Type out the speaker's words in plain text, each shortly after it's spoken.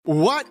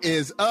What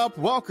is up?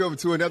 Welcome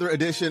to another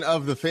edition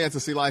of the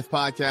Fantasy Life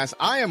Podcast.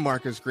 I am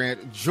Marcus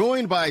Grant,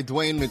 joined by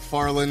Dwayne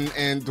McFarland.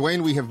 And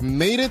Dwayne, we have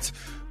made it.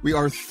 We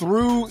are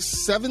through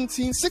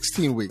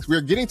 16 weeks. We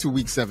are getting to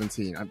week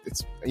 17.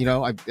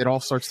 It all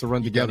starts to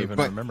run together. I don't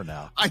even remember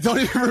now. I don't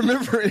even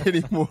remember it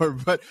anymore.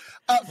 But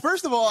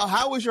first of all,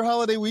 how was your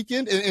holiday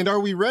weekend? And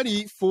are we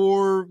ready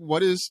for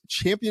what is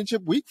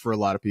championship week for a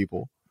lot of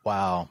people?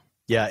 Wow.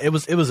 Yeah, it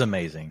was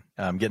amazing.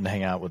 Getting to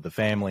hang out with the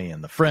family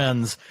and the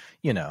friends.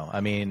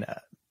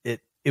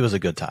 It was a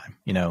good time.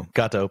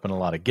 Got to open a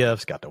lot of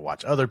gifts. Got to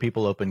watch other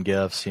people open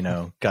gifts.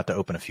 Got to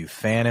open a few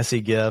fantasy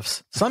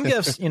gifts. Some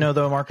gifts,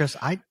 though, Marcus,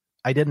 I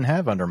didn't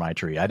have under my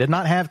tree. I did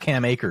not have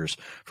Cam Akers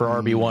for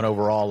RB1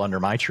 overall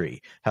under my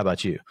tree. How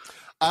about you?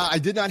 I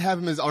did not have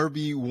him as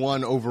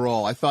RB1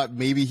 overall. I thought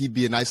maybe he'd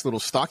be a nice little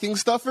stocking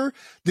stuffer.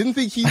 Didn't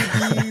think he'd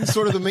be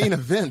sort of the main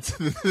event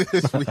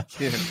this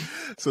weekend.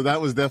 So that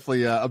was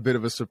definitely a bit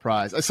of a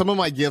surprise. Some of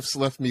my gifts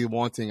left me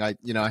wanting. I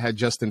had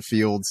Justin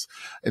Fields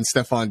and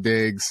Stephon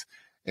Diggs,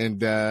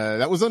 and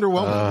that was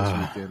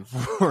underwhelming this weekend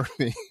for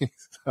me.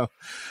 So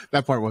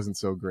that part wasn't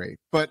so great.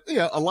 But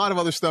a lot of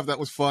other stuff that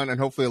was fun, and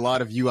hopefully a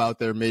lot of you out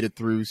there made it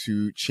through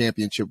to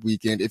championship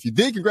weekend. If you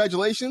did,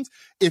 congratulations.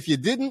 If you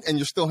didn't and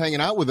you're still hanging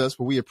out with us,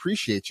 well, we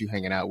appreciate you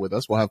hanging out with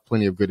us. We'll have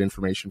plenty of good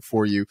information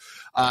for you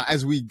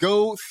as we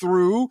go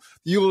through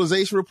the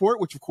utilization report,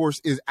 which of course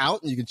is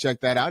out, and you can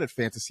check that out at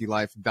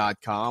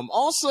fantasylife.com.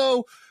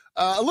 Also,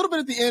 a little bit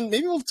at the end,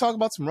 maybe we'll talk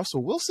about some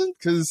Russell Wilson,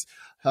 because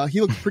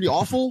he looked pretty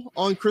awful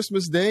on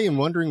Christmas Day, and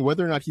wondering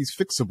whether or not he's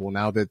fixable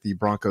now that the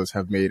Broncos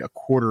have made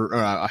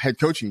a head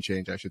coaching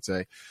change, I should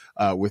say,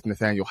 with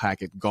Nathaniel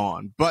Hackett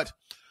gone. But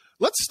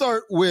let's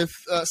start with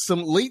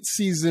some late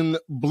season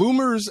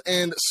bloomers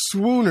and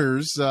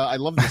swooners. I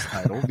love this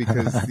title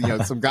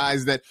because some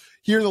guys that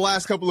here in the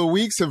last couple of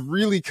weeks have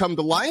really come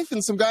to life,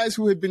 and some guys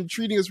who had been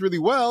treating us really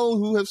well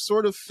who have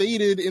sort of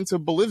faded into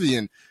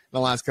oblivion in the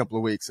last couple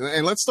of weeks.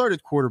 And let's start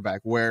at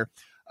quarterback, where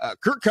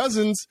Kirk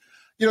Cousins,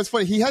 it's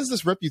funny, he has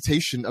this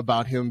reputation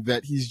about him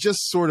that he's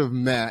just sort of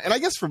meh. And I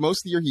guess for most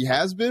of the year he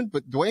has been,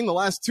 but Dwayne, the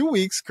last 2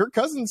 weeks, Kirk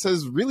Cousins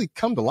has really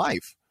come to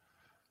life.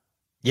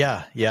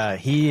 Yeah,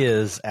 he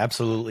is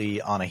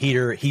absolutely on a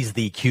heater. He's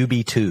the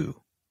QB2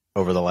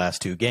 over the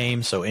last 2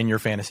 games. So in your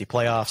fantasy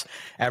playoffs,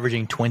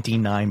 averaging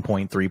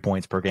 29.3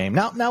 points per game.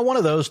 Now one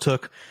of those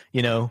took,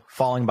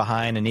 falling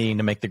behind and needing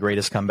to make the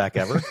greatest comeback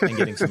ever and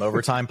getting some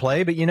overtime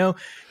play. But,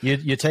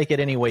 you take it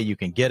any way you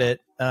can get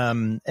it.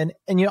 And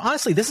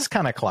honestly, this is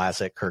kind of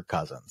classic Kirk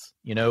Cousins.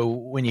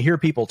 When you hear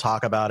people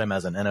talk about him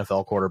as an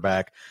NFL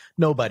quarterback,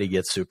 nobody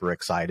gets super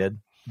excited.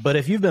 But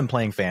if you've been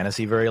playing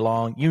fantasy very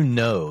long,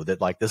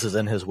 that this is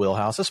in his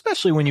wheelhouse,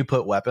 especially when you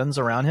put weapons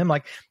around him.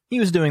 Like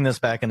he was doing this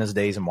back in his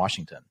days in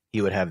Washington.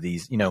 He would have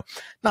these,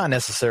 not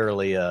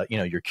necessarily, your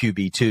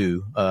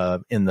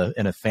QB2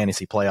 in a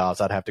fantasy playoffs.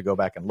 I'd have to go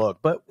back and look,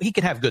 but he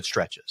could have good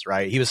stretches,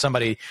 right? He was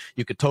somebody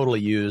you could totally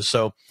use.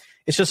 So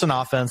it's just an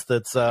offense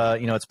that's,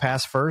 it's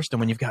pass first. And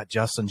when you've got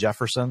Justin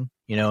Jefferson,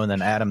 and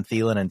then Adam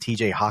Thielen and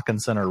TJ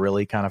Hawkinson are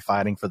really kind of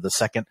fighting for the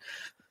second,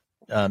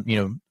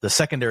 the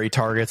secondary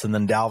targets, and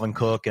then Dalvin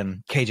Cook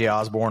and KJ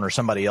Osborne or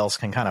somebody else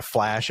can kind of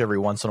flash every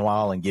once in a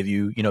while and give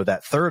you,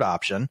 that third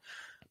option.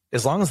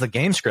 As long as the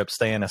game scripts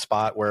stay in a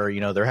spot where,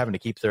 they're having to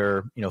keep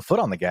their, foot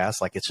on the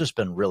gas, it's just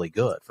been really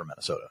good for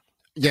Minnesota.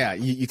 Yeah,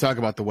 you talk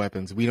about the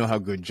weapons. We know how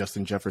good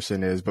Justin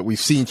Jefferson is, but we've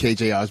seen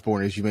KJ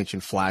Osborne, as you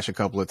mentioned, flash a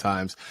couple of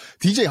times.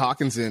 TJ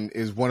Hawkinson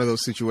is one of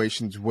those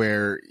situations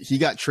where he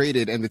got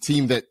traded, and the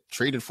team that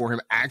traded for him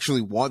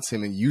actually wants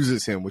him and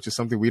uses him, which is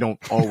something we don't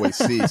always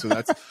see. So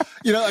that's,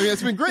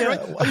 it's been great, right?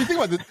 I mean, think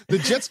about it. The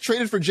Jets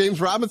traded for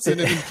James Robinson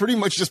and pretty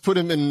much just put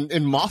him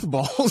in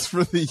mothballs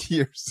for the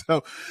year.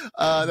 So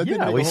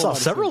we saw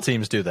several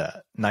teams do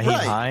that. Naheem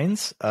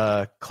Hines,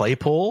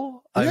 Claypool.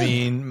 I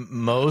mean,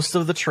 most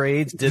of the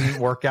trades didn't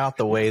work out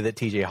the way that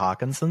TJ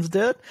Hawkinson's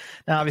did.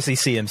 Now, obviously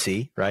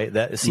CMC, right?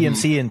 That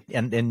CMC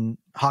and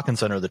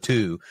Hawkinson are the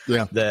two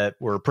that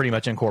were pretty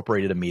much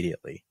incorporated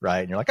immediately, right?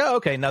 And you're like, oh,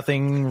 okay,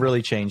 nothing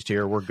really changed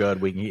here. We're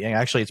good.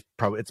 Actually,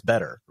 it's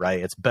better, right?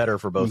 It's better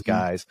for both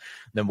guys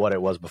than what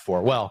it was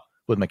before. Well,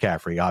 with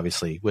McCaffrey,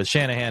 obviously. With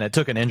Shanahan, it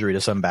took an injury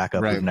to some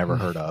backup we've never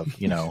heard of,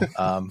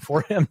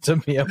 for him to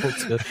be able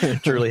to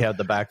truly have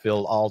the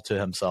backfield all to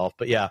himself.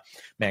 But yeah,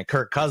 man,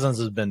 Kirk Cousins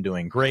has been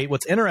doing great.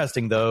 What's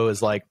interesting though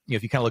is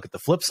if you kind of look at the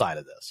flip side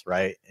of this,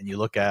 right? And you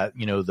look at,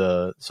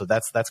 so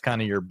that's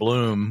kind of your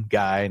bloom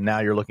guy. Now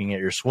you're looking at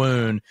your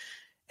swoon.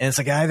 And it's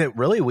a guy that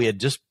really we had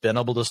just been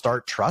able to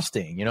start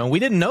trusting. We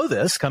didn't know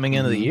this coming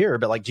into the year,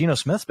 but Geno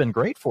Smith's been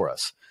great for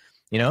us.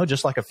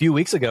 Just a few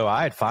weeks ago,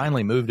 I had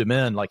finally moved him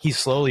in. He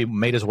slowly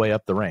made his way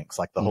up the ranks,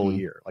 the whole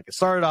year. It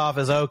started off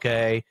as,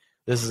 okay,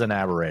 this is an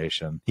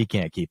aberration. He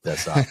can't keep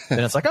this up.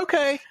 And it's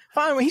okay,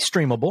 fine. He's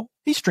streamable.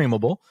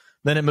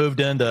 Then it moved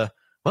into,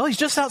 well, he's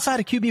just outside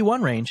of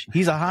QB1 range.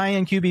 He's a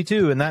high-end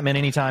QB2. And that meant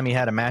anytime he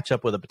had a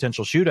matchup with a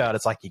potential shootout,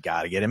 it's you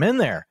got to get him in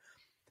there.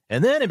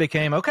 And then it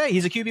became, okay,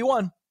 he's a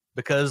QB1.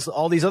 because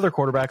all these other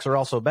quarterbacks are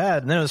also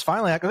bad. And then it was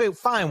finally like, okay,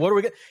 fine. What do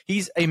we get?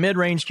 He's a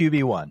mid-range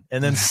QB1.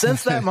 And then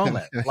since that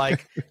moment,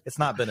 like, it's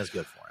not been as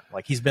good for him.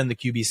 Like, he's been the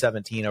QB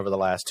 17 over the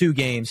last 2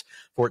 games,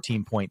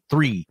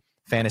 14.3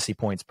 fantasy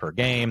points per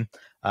game.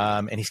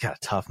 And he's got a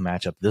tough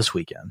matchup this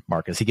weekend,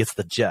 Marcus. He gets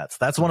the Jets.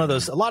 That's one of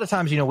those, a lot of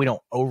times, we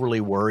don't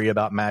overly worry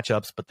about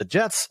matchups, but the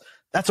Jets,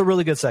 that's a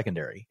really good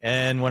secondary.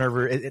 And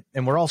whenever,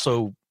 and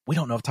we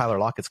don't know if Tyler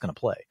Lockett's going to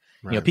play.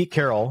 Right. Pete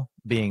Carroll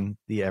being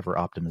the ever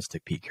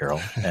optimistic Pete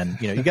Carroll. And,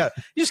 you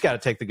just got to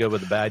take the good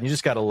with the bad. And you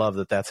just got to love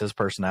that that's his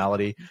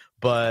personality.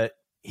 But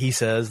he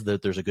says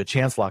that there's a good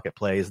chance Lockett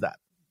plays.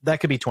 That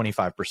could be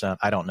 25%.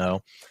 I don't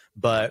know.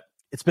 But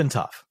it's been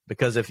tough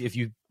because if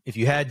you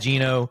had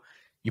Geno,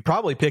 you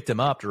probably picked him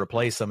up to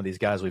replace some of these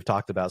guys we've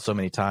talked about so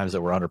many times that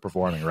were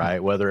underperforming,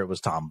 right? Whether it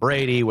was Tom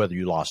Brady, whether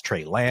you lost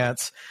Trey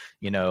Lance,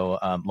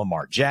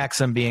 Lamar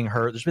Jackson being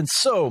hurt. There's been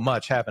so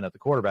much happen at the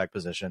quarterback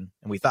position,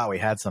 and we thought we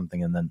had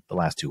something, and then the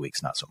last 2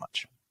 weeks, not so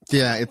much.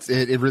 Yeah,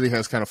 it really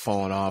has kind of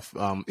fallen off.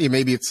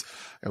 Maybe it's,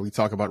 we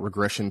talk about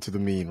regression to the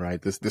mean, right?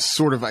 This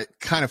sort of,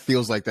 kind of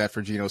feels like that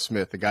for Geno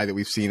Smith, the guy that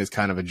we've seen as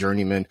kind of a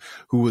journeyman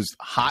who was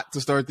hot to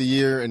start the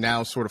year and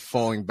now sort of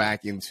falling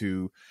back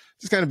into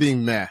just kind of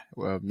being meh,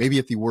 maybe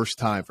at the worst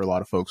time for a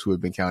lot of folks who have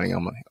been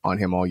counting on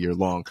him all year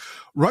long.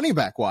 Running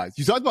back wise,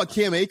 you talked about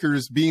Cam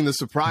Akers being the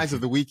surprise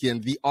of the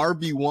weekend, the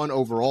RB1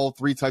 overall,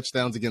 3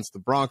 touchdowns against the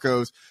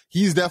Broncos.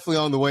 He's definitely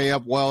on the way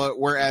up.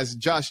 Whereas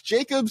Josh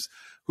Jacobs,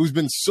 who's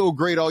been so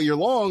great all year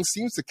long,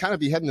 seems to kind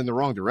of be heading in the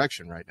wrong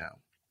direction right now.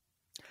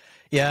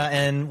 Yeah,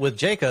 and with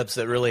Jacobs,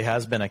 it really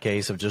has been a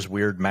case of just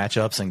weird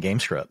matchups and game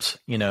scripts.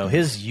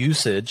 His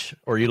usage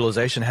or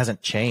utilization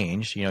hasn't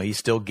changed. He's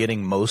still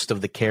getting most of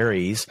the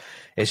carries.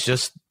 It's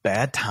just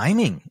bad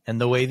timing.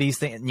 And the way these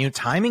things,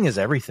 timing is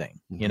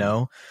everything,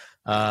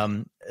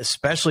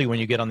 especially when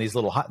you get on these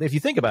little hot. If you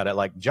think about it,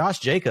 like Josh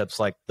Jacobs,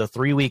 like the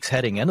 3 weeks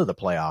heading into the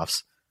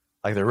playoffs,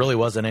 like there really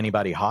wasn't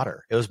anybody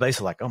hotter. It was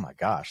basically like, oh my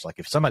gosh, like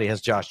if somebody has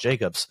Josh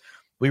Jacobs,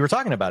 we were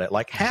talking about it,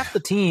 like half the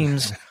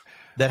teams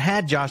that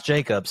had Josh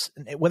Jacobs,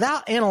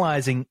 without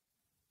analyzing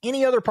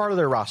any other part of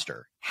their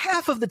roster,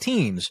 half of the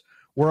teams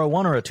were a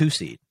 1 or a 2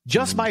 seed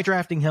just by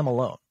drafting him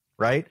alone,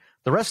 right?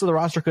 The rest of the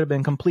roster could have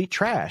been complete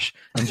trash.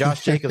 And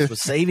Josh Jacobs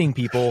was saving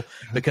people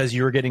because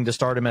you were getting to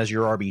start him as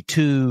your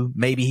RB2.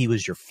 Maybe he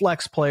was your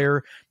flex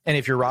player. And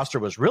if your roster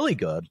was really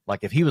good,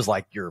 like if he was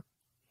like your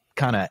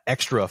kind of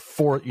extra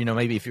 4,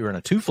 maybe if you were in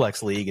a 2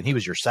 flex league and he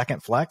was your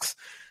second flex,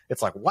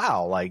 it's like,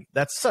 wow, like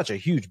that's such a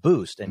huge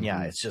boost. And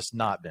yeah, it's just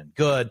not been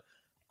good.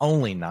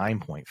 Only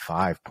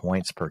 9.5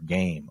 points per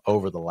game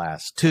over the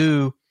last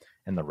 2.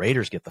 And the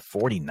Raiders get the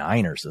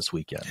 49ers this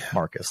weekend,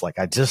 Marcus. Like,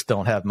 I just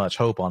don't have much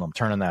hope on them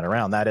turning that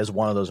around. That is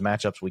one of those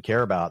matchups we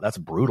care about. That's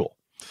brutal.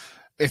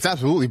 It's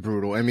absolutely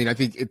brutal. I mean, I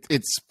think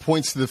it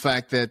points to the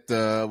fact that,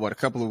 a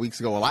couple of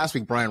weeks ago, last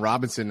week, Brian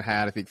Robinson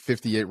had, I think,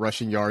 58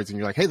 rushing yards. And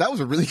you're like, hey, that was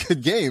a really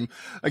good game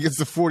against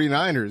the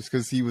 49ers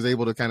because he was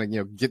able to kind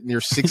of, get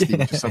near 60,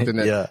 which is something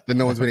that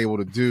no one's been able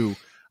to do.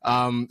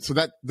 So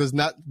that does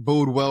not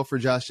bode well for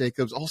Josh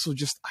Jacobs. Also,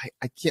 just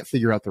I can't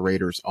figure out the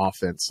Raiders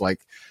offense. Like,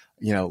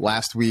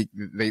 last week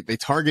they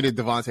targeted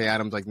Devontae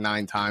Adams like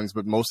 9 times,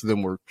 but most of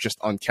them were just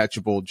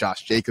uncatchable.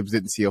 Josh Jacobs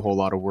didn't see a whole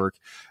lot of work.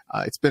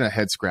 It's been a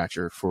head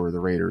scratcher for the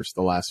Raiders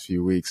the last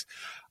few weeks.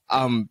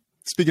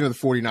 Speaking of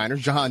the 49ers,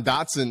 Jahan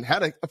Dotson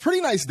had a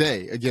pretty nice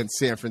day against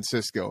San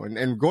Francisco,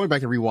 and going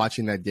back and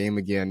rewatching that game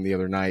again the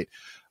other night,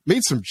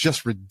 made some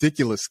just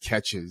ridiculous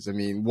catches. I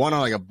mean, one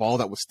on like a ball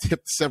that was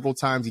tipped several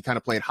times. He kind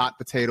of played hot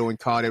potato and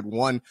caught it.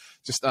 One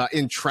just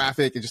in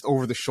traffic and just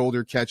over the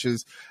shoulder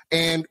catches.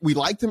 And we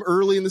liked him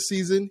early in the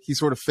season. He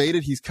sort of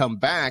faded. He's come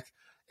back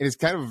and it's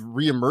kind of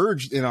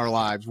reemerged in our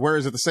lives.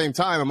 Whereas at the same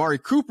time, Amari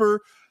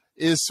Cooper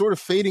is sort of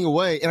fading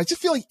away. And I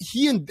just feel like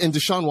he and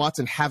Deshaun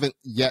Watson haven't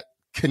yet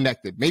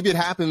connected. Maybe it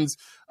happens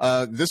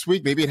this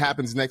week. Maybe it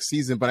happens next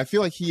season. But I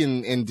feel like he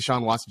and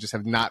Deshaun Watson just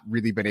have not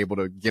really been able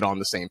to get on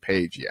the same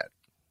page yet.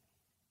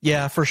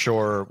 Yeah, for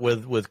sure.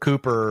 With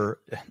Cooper,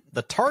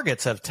 the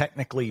targets have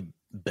technically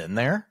been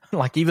there.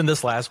 Like even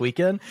this last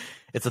weekend,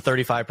 it's a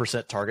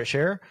 35% target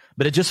share,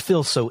 but it just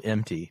feels so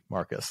empty,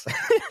 Marcus.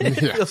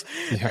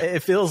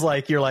 It feels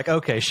like you're like,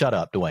 okay, shut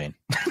up, Dwayne.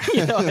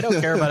 I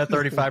don't care about a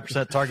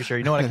 35% target share.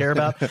 You know what I care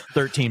about?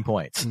 13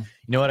 points. You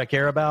know what I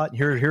care about?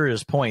 Here are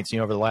his points,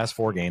 over the last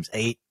 4 games,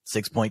 8,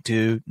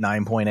 6.2,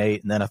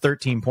 9.8, and then a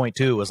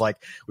 13.2 was like,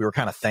 we were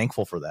kind of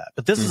thankful for that.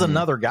 But this is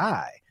another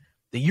guy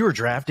that you were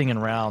drafting in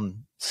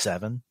round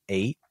 7,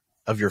 8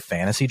 of your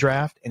fantasy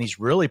draft, and he's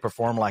really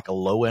performed like a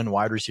low-end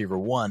wide receiver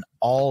 1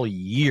 all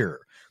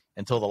year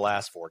until the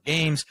last 4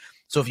 games.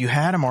 So if you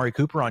had Amari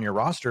Cooper on your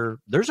roster,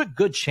 there's a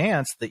good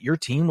chance that your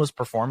team was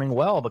performing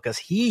well because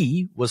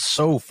he was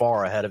so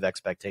far ahead of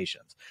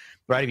expectations,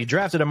 right? If you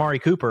drafted Amari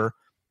Cooper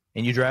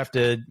and you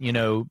drafted,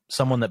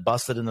 someone that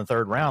busted in the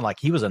 3rd round, like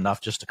he was enough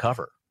just to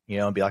cover,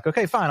 and be like,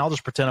 okay, fine, I'll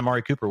just pretend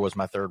Amari Cooper was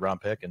my 3rd round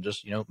pick and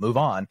just, move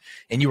on.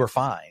 And you were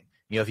fine.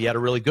 if you had a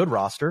really good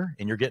roster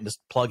and you're getting to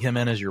plug him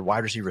in as your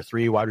wide receiver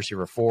 3, wide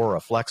receiver 4, or a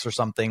flex or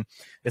something,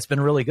 it's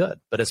been really good,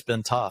 but it's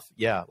been tough.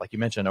 Yeah. Like you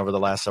mentioned, over the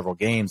last several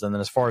games. And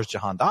then as far as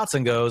Jahan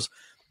Dotson goes,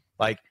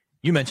 like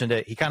you mentioned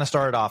it, he kind of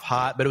started off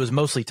hot, but it was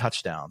mostly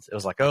touchdowns. It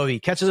was like, oh, he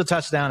catches a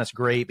touchdown, it's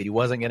great, but he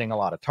wasn't getting a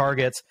lot of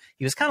targets.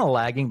 He was kind of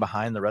lagging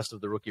behind the rest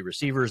of the rookie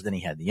receivers. Then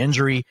he had the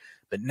injury.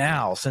 But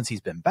now, since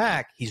he's been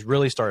back, he's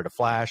really started to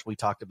flash. We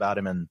talked about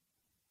him in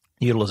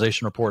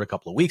utilization report a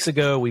couple of weeks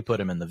ago. We put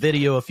him in the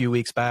video a few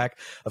weeks back.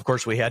 Of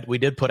course, we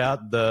did put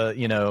out the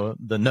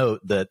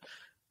note that,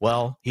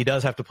 well, he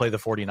does have to play the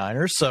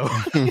 49ers. So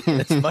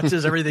as much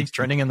as everything's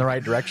trending in the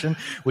right direction,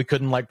 we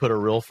couldn't put a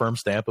real firm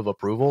stamp of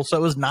approval. So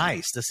it was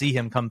nice to see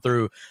him come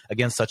through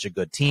against such a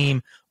good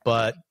team,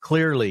 but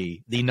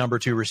clearly the number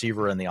 2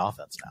 receiver in the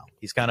offense now.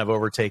 He's kind of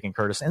overtaken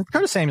Curtis, and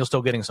Curtis Samuel's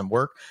still getting some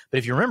work. But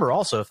if you remember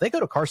also, if they go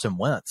to Carson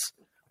Wentz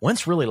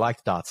really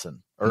liked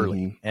Dotson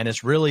early. And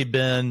it's really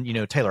been,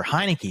 Taylor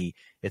Heineke.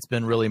 It's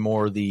been really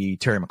more the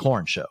Terry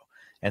McLaurin show.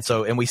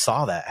 And we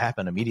saw that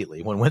happen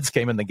immediately. When Wentz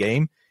came in the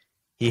game,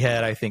 he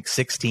had, I think,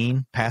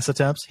 16 pass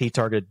attempts. He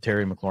targeted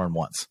Terry McLaurin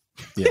once.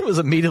 Yeah. It was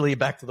immediately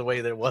back to the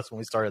way that it was when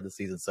we started the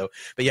season.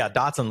 But yeah,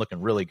 Dotson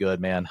looking really good,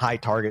 man. High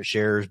target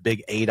shares,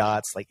 big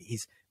ADOTs. Like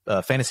he's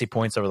fantasy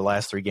points over the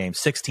last 3 games,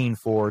 16.4,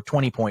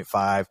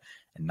 20.5.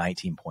 and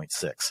 19.6.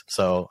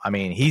 So, I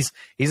mean, he's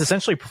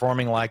essentially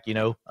performing like,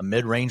 a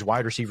mid-range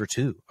wide receiver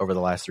 2 over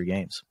the last 3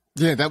 games.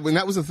 Yeah, that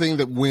was the thing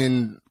that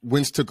when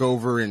Wentz took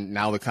over, and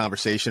now the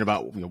conversation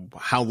about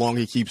how long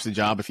he keeps the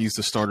job if he's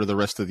the starter the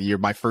rest of the year.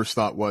 My first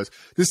thought was,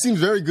 this seems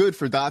very good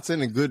for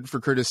Dotson and good for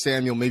Curtis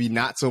Samuel, maybe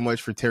not so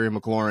much for Terry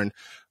McLaurin.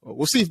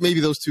 We'll see if maybe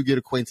those two get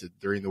acquainted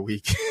during the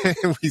week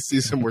and we see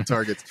some more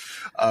targets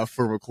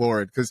for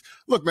McLaurin. Because,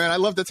 look, man, I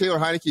love that Taylor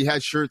Heineke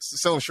had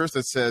selling shirts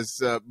that says,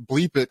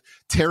 bleep it,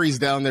 Terry's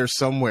down there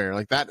somewhere.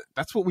 Like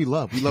that's what we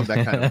love. We love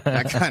that kind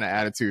of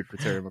attitude for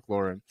Terry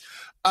McLaurin.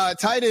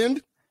 Tight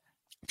end,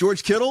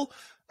 George Kittle.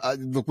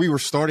 Look, we were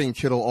starting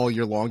Kittle all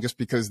year long just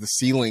because the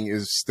ceiling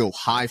is still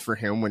high for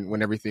him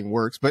when everything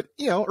works. But,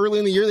 early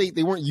in the year,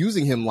 they weren't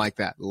using him like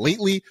that.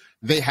 Lately,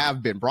 they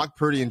have been. Brock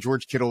Purdy and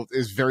George Kittle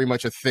is very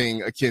much a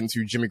thing akin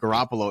to Jimmy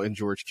Garoppolo and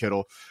George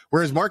Kittle,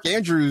 whereas Mark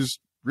Andrews,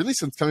 really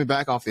since coming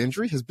back off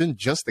injury, has been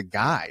just a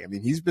guy. I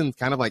mean, he's been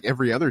kind of like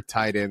every other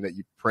tight end that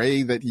you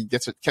pray that he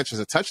catches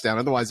a touchdown.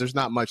 Otherwise, there's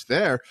not much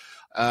there.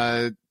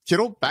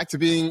 Kittle back to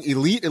being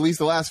elite, at least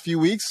the last few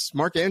weeks.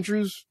 Mark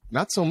Andrews,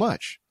 not so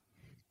much.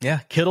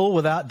 Yeah, Kittle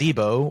without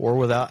Debo or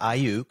without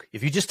Ayuk,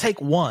 if you just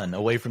take one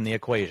away from the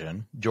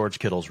equation, George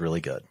Kittle's really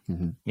good.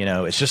 Mm-hmm.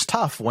 It's just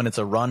tough when it's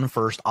a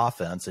run-first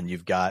offense and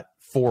you've got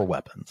 4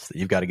 weapons that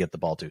you've got to get the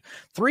ball to.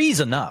 3's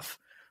enough,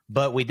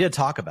 but we did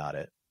talk about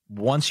it.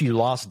 Once you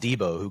lost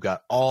Debo, who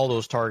got all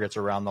those targets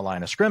around the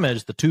line of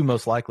scrimmage, the 2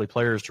 most likely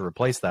players to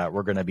replace that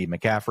were going to be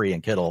McCaffrey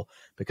and Kittle,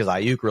 because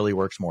Ayuk really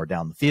works more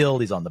down the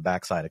field. He's on the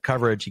backside of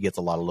coverage. He gets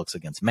a lot of looks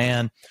against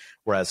man,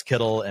 whereas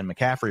Kittle and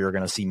McCaffrey are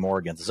going to see more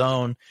against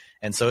zone.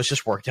 And so it's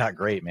just worked out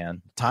great,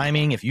 man.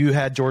 Timing, if you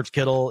had George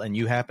Kittle and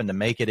you happened to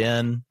make it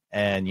in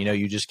and,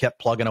 you just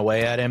kept plugging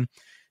away at him,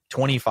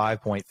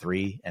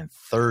 25.3 and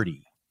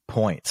 30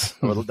 points.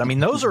 I mean,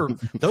 those are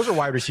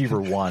wide receiver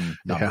 1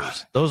 numbers. Yeah.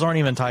 Those aren't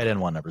even tight end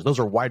 1 numbers. Those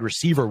are wide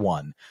receiver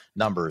 1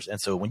 numbers. And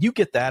so when you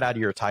get that out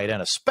of your tight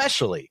end,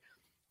 especially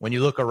when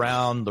you look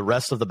around the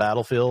rest of the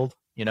battlefield,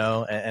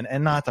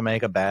 and not to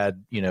make a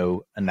bad,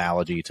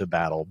 analogy to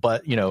battle,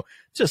 but,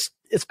 just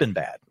it's been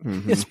bad.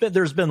 Mm-hmm.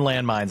 There's been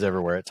landmines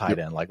everywhere at tight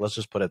end. Like, let's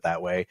just put it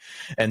that way.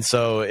 And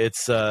so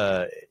it's,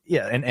 and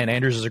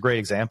Andrews is a great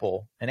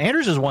example. And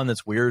Andrews is one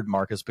that's weird,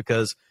 Marcus,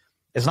 because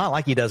it's not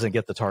like he doesn't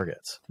get the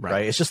targets,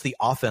 right? It's just the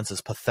offense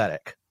is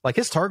pathetic. Like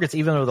his targets,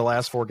 even over the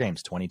last 4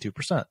 games, 22%,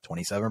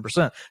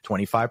 27%,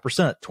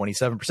 25%,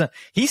 27%.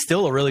 He's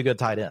still a really good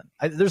tight end.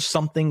 There's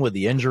something with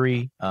the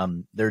injury.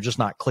 They're just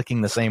not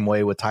clicking the same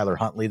way with Tyler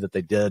Huntley that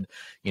they did,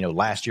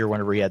 last year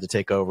whenever he had to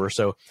take over.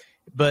 So,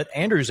 but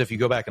Andrews, if you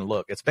go back and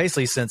look, it's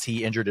basically since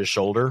he injured his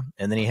shoulder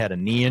and then he had a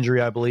knee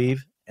injury, I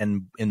believe,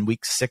 and in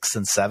week 6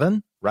 and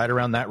 7, right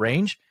around that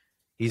range,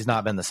 he's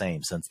not been the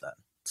same since then.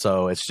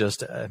 So it's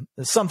just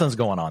something's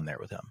going on there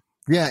with him.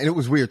 Yeah, and it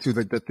was weird too,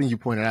 the thing you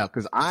pointed out,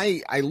 because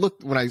I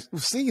looked when I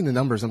was seeing the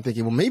numbers, I'm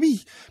thinking, well, maybe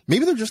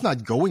they're just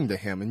not going to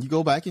him. And you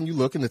go back and you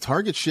look, and the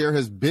target share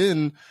has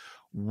been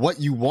what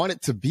you want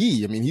it to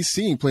be. I mean, he's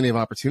seeing plenty of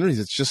opportunities.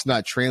 It's just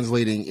not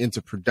translating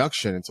into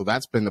production, and so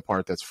that's been the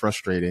part that's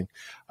frustrating.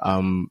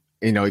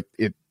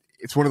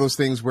 It's one of those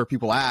things where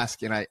people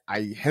ask, and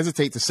I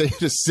hesitate to say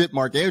just sit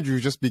Mark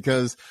Andrews just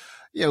because.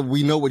 Yeah,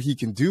 we know what he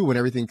can do when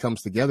everything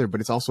comes together,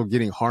 but it's also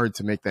getting hard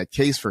to make that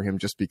case for him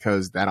just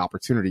because that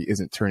opportunity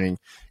isn't turning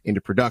into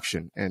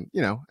production. And,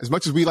 as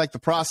much as we like the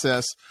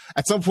process,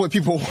 at some point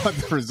people want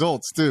the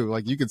results too.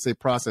 Like you can say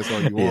process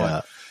all you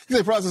want. You can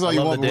say process all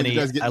you want, but when you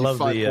guys get 5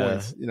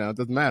 points, it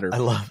doesn't matter.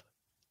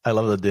 I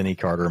love the Denny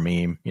Carter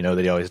meme, that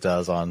he always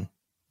does on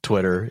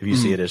Twitter. If you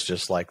see it, it's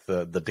just like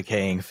the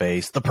decaying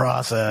face, the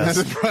process.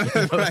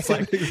 It's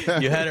like,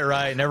 you had it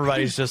right, and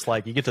everybody's just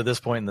like, you get to this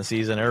point in the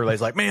season,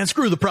 everybody's like, man,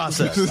 screw the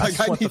process.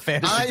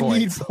 I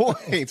need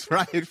points,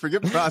 right?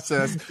 Forget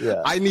process.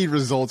 Yeah. I need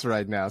results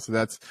right now. So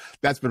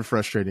that's been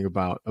frustrating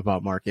about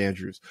Mark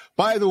Andrews.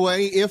 By the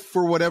way, if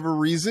for whatever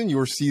reason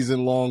your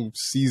season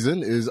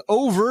is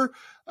over,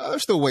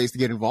 there's still ways to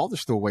get involved.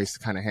 There's still ways to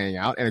kind of hang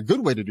out. And a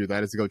good way to do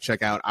that is to go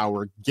check out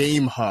our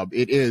Game Hub.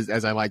 It is,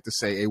 as I like to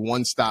say, a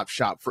one-stop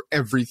shop for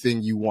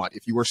everything you want.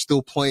 If you are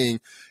still playing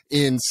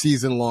in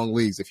season-long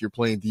leagues, if you're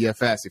playing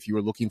DFS, if you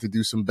are looking to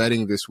do some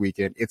betting this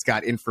weekend, it's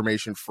got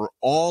information for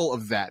all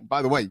of that.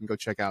 By the way, you can go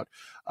check out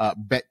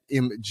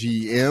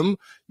BetMGM.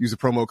 Use the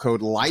promo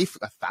code LIFE,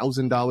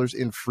 $1,000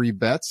 in free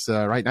bets.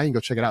 Right now, you can go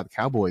check it out. The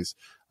Cowboys,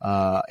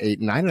 a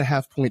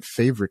 9.5 point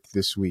favorite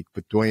this week.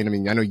 But Dwayne, I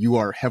mean, I know you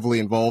are heavily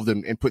involved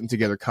in putting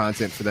together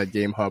content for that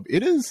Game Hub.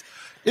 It's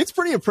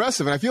pretty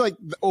impressive. And I feel like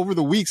over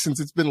the weeks since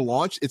it's been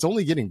launched, it's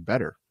only getting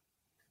better.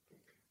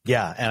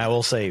 Yeah. And I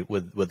will say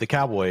with the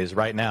Cowboys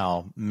right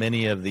now,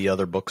 many of the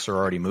other books are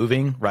already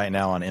moving. Right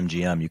now on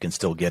MGM, you can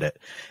still get it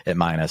at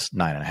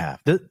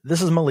 -9.5.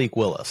 This is Malik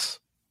Willis,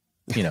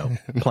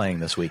 playing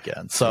this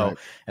weekend. So, right.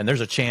 And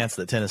there's a chance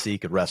that Tennessee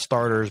could rest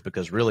starters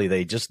because really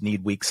they just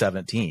need week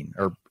 17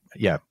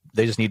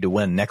 they just need to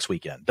win next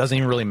weekend. Doesn't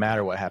even really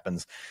matter what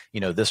happens,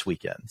 this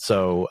weekend.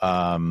 So,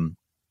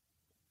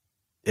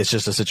 it's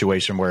just a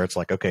situation where it's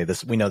like, okay,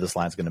 we know this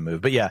line's going to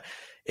move, but yeah,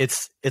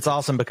 it's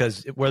awesome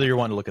because whether you're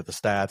wanting to look at the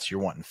stats,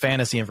 you're wanting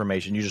fantasy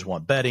information, you just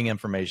want betting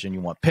information,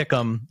 you want pick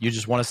 'em, you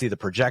just want to see the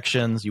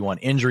projections, you want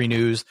injury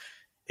news.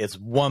 It's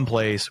one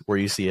place where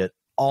you see it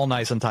all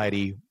nice and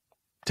tidy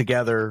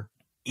together.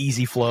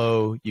 Easy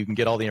flow. You can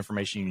get all the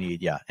information you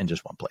need. Yeah. In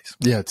just one place.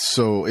 Yeah. It's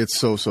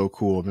so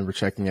cool. I remember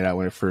checking it out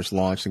when it first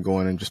launched and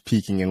going and just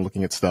peeking and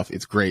looking at stuff.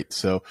 It's great.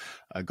 So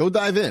go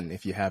dive in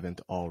if you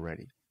haven't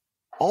already.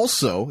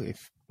 Also,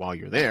 while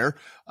you're there,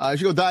 you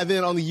should go dive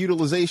in on the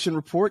utilization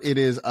report. It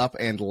is up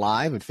and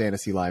live at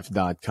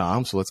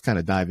fantasylife.com. So let's kind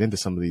of dive into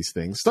some of these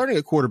things. Starting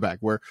at quarterback,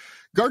 where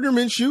Gardner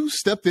Minshew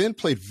stepped in,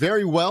 played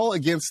very well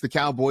against the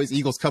Cowboys.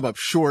 Eagles come up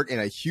short in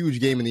a huge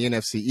game in the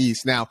NFC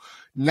East. Now,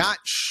 not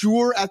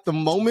sure at the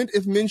moment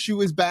if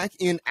Minshew is back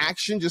in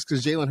action just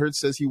because Jalen Hurts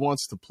says he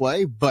wants to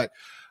play. But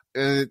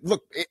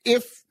look,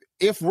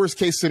 if worst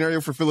case scenario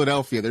for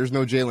Philadelphia, there's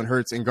no Jalen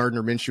Hurts and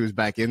Gardner Minshew is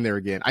back in there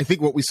again. I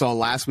think what we saw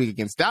last week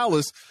against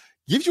Dallas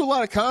gives you a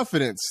lot of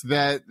confidence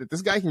that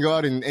this guy can go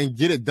out and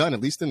get it done,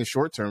 at least in the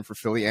short term for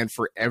Philly and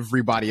for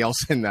everybody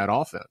else in that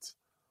offense.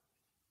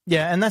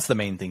 Yeah, and that's the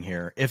main thing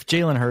here. If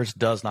Jalen Hurts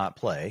does not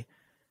play,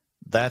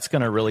 that's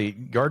going to really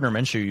 – Gardner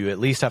Minshew, you at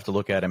least have to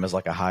look at him as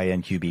like a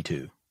high-end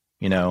QB2,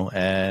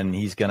 and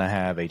he's going to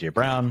have A.J.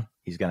 Brown.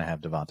 He's going to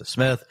have Devonta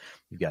Smith.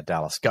 You've got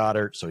Dallas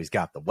Goedert, so he's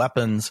got the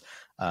weapons.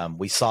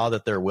 We saw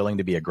that they're willing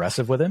to be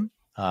aggressive with him.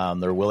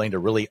 They're willing to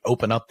really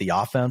open up the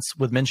offense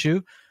with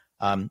Minshew.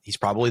 He's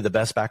probably the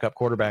best backup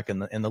quarterback in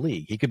the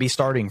league. He could be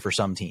starting for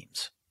some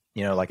teams.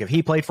 Like if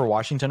he played for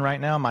Washington right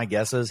now, my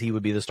guess is he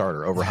would be the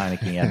starter over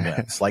Heineke and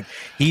Wentz. Like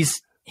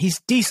he's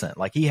decent.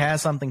 Like he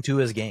has something to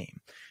his game.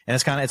 And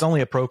it's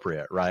only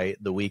appropriate, right?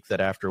 The week that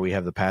after we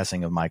have the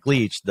passing of Mike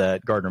Leach,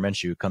 that Gardner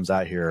Minshew comes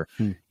out here,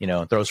 and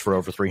throws for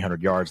over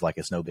 300 yards like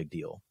it's no big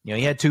deal.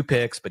 He had 2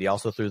 picks, but he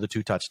also threw the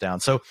 2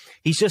 touchdowns. So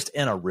he's just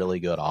in a really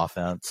good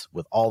offense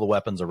with all the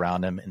weapons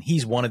around him. And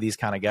he's one of these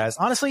kind of guys.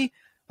 Honestly,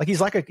 like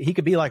he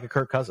could be like a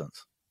Kirk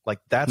Cousins. Like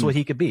that's what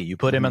he could be. You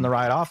put him in the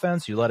right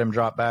offense, you let him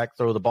drop back,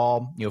 throw the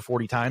ball,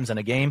 40 times in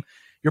a game.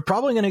 You're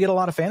probably going to get a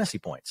lot of fantasy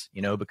points,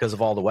 because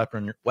of all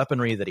the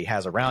weaponry that he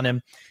has around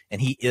him.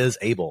 And he is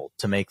able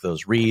to make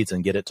those reads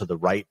and get it to the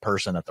right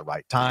person at the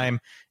right time.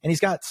 And he's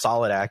got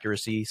solid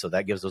accuracy. So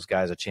that gives those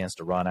guys a chance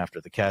to run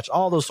after the catch,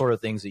 all those sort of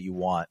things that you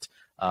want.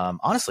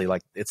 Honestly,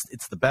 like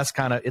it's the best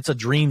it's a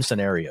dream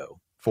scenario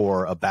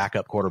for a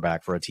backup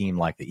quarterback for a team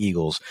like the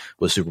Eagles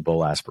with Super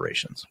Bowl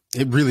aspirations.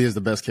 It really is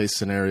the best case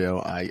scenario.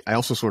 I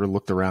also sort of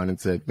looked around and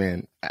said,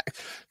 man,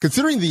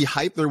 considering the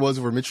hype there was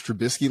over Mitch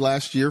Trubisky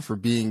last year for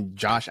being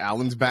Josh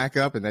Allen's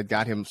backup and that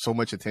got him so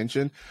much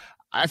attention,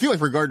 I feel like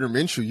for Gardner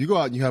Minshew, you go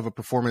out and you have a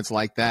performance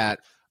like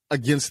that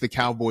against the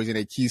Cowboys in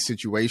a key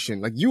situation.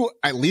 Like you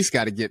at least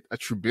got to get a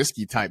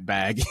Trubisky type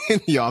bag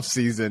in the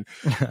offseason.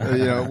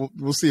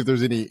 We'll see if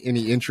there's any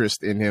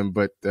interest in him,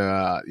 but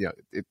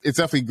it's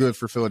definitely good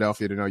for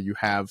Philadelphia to know you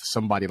have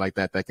somebody like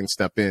that can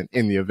step in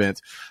the event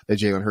that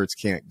Jalen Hurts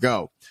can't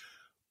go.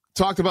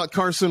 Talked about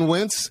Carson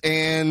Wentz,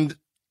 and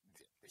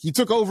he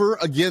took over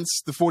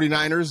against the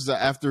 49ers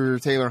after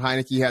Taylor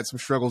Heineke had some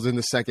struggles in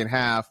the second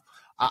half.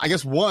 I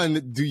guess,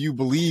 one, do you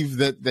believe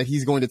that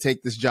he's going to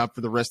take this job for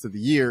the rest of the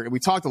year? And we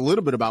talked a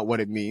little bit about what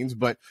it means,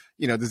 but,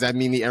 does that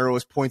mean the arrow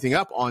is pointing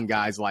up on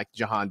guys like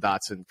Jahan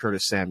Dotson,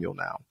 Curtis Samuel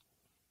now?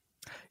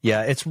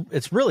 Yeah,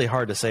 it's really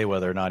hard to say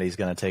whether or not he's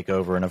going to take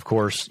over. And, of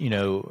course,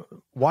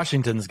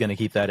 Washington's going to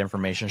keep that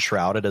information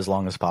shrouded as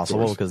long as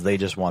possible because they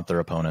just want their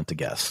opponent to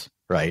guess,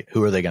 right?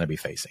 Who are they going to be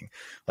facing?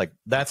 Like,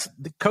 that's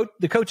the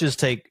coaches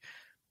take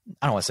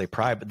I don't want to say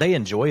pride, but they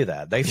enjoy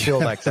that. They feel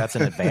like that's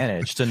an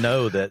advantage to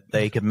know that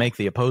they could make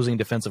the opposing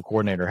defensive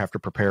coordinator have to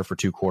prepare for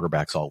 2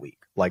 quarterbacks all week.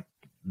 Like,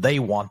 they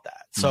want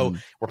that. So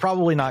we're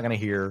probably not going to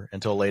hear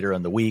until later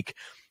in the week,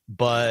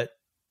 but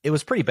it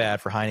was pretty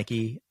bad for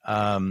Heinicke.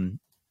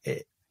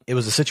 It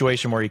was a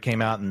situation where he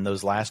came out in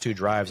those last 2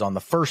 drives on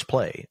the first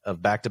play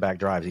of back-to-back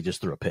drives. He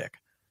just threw a pick.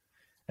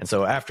 And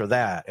so after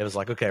that, it was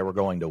like, okay, we're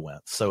going to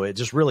Wentz. So it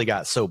just really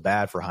got so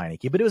bad for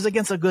Heinicke, but it was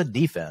against a good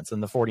defense in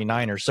the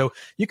 49ers. So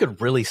you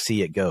could really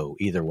see it go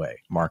either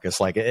way, Marcus.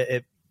 Like,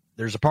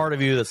 there's a part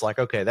of you that's like,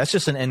 okay, that's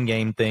just an end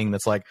game thing.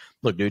 That's like,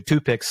 look, dude, 2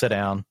 picks, sit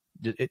down.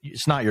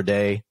 It's not your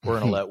day. We're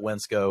going to let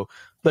Wentz go.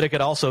 But it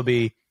could also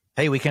be,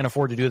 hey, we can't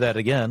afford to do that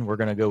again. We're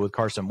going to go with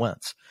Carson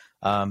Wentz.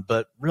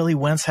 But really,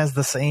 Wentz has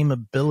the same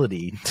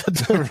ability to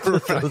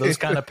throw those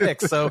kind of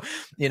picks. So,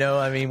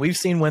 I mean, we've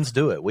seen Wentz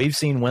do it. We've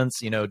seen Wentz,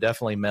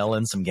 definitely mail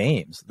in some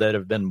games that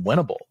have been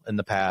winnable in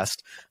the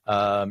past,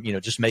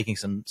 just making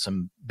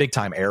some big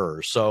time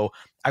errors. So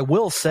I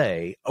will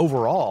say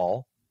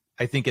overall,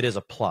 I think it is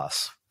a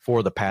plus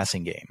for the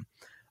passing game.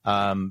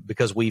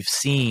 Because we've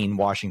seen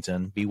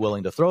Washington be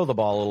willing to throw the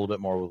ball a little bit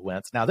more with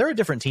Wentz. Now, they're a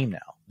different team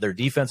now. Their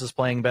defense is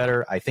playing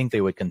better. I think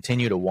they would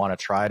continue to want to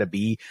try to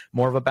be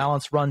more of a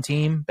balanced run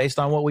team based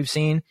on what we've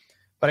seen.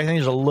 But I think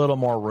there's a little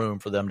more room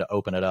for them to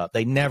open it up.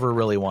 They never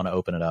really want to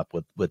open it up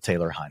with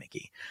Taylor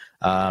Heinicke.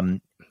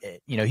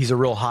 He's a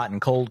real hot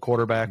and cold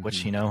quarterback,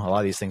 which, a lot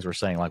of these things we're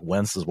saying, like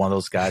Wentz is one of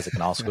those guys that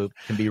can also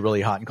can be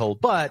really hot and cold.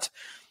 But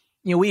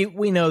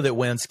we know that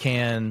Wentz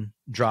can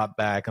drop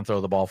back and throw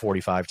the ball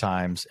 45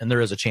 times, and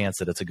there is a chance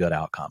that it's a good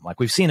outcome. Like,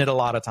 we've seen it a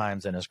lot of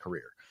times in his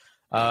career.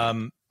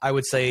 I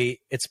would say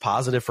it's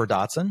positive for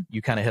Dotson.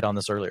 You kind of hit on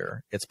this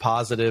earlier. It's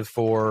positive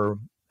for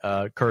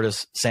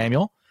Curtis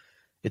Samuel.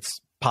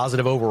 It's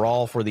positive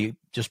overall for the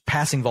just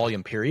passing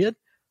volume period,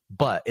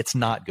 but it's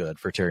not good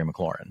for Terry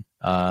McLaurin.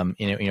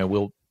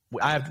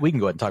 We can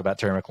go ahead and talk about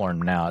Terry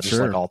McLaurin now. It just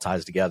like all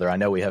ties together. I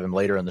know we have him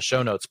later in the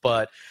show notes,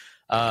 but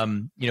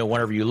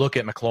whenever you look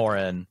at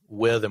McLaurin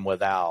with and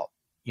without,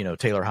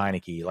 Taylor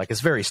Heinicke, like, it's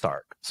very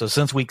stark. So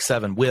since week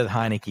 7 with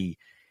Heinicke,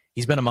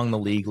 he's been among the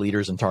league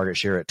leaders in target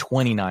share at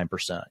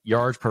 29%,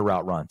 yards per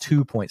route run,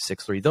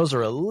 2.63. Those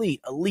are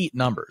elite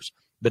numbers.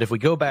 But if we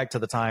go back to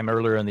the time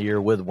earlier in the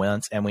year with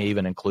Wentz, and we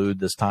even include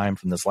this time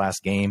from this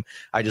last game,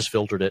 I just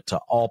filtered it to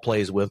all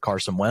plays with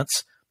Carson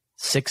Wentz,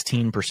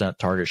 16%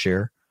 target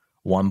share,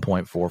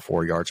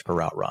 1.44 yards per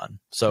route run.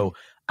 So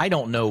I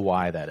don't know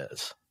why that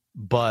is.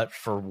 But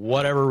for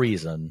whatever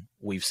reason,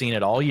 we've seen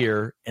it all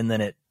year, and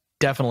then it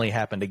definitely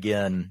happened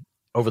again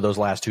over those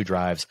last 2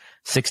 drives.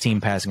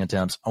 16 passing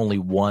attempts, only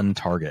 1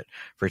 target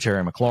for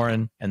Terry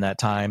McLaurin in that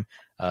time.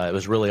 It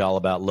was really all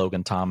about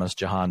Logan Thomas,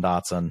 Jahan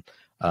Dotson,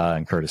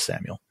 and Curtis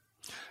Samuel.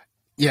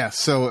 Yeah,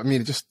 so, I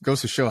mean, it just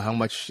goes to show how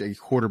much a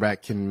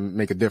quarterback can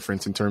make a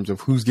difference in terms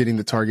of who's getting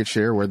the target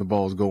share, where the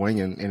ball is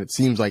going, and it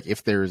seems like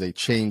if there is a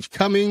change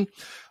coming,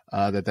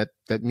 that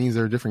means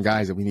there are different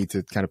guys that we need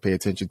to kind of pay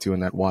attention to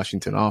in that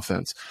Washington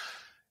offense.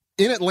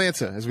 In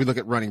Atlanta, as we look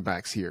at running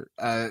backs here,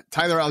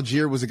 Tyler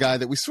Algier was a guy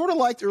that we sort of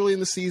liked early in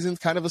the season,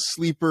 kind of a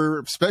sleeper,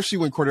 especially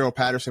when Cordero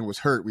Patterson was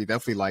hurt. We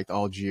definitely liked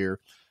Algier.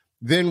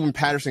 Then when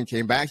Patterson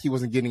came back, he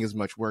wasn't getting as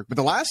much work. But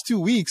the last 2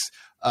 weeks,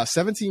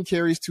 17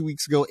 carries 2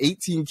 weeks ago,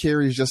 18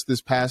 carries just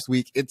this past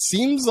week. It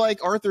seems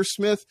like Arthur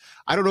Smith,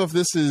 I don't know if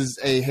this is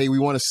hey, we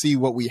want to see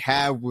what we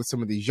have with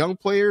some of these young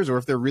players, or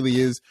if there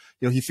really is,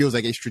 he feels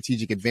like a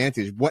strategic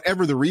advantage.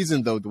 Whatever the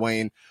reason, though,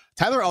 Dwayne,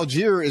 Tyler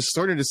Algier is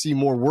starting to see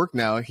more work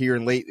now here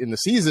late in the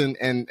season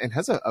and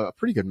has a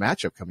pretty good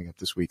matchup coming up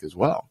this week as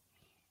well.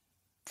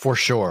 For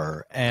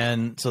sure.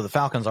 And so the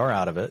Falcons are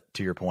out of it,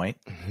 to your point.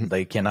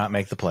 They cannot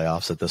make the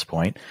playoffs at this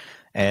point.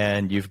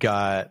 And you've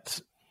got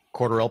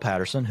Cordero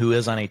Patterson, who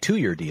is on a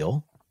 2-year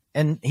deal,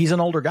 and he's an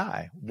older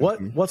guy.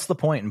 What's the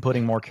point in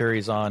putting more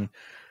carries on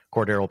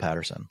Cordero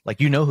Patterson? Like,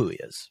 who he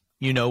is.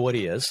 You know what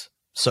he is.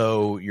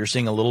 So you're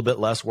seeing a little bit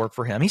less work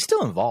for him. He's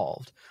still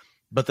involved.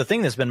 But the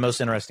thing that's been most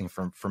interesting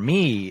for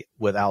me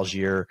with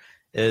Algier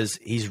is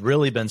he's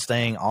really been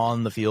staying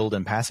on the field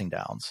in passing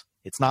downs.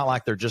 It's not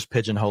like they're just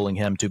pigeonholing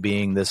him to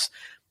being this,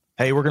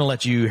 hey, we're going to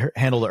let you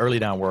handle the early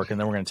down work, and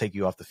then we're going to take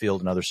you off the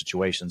field in other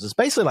situations. It's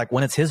basically like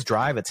when it's his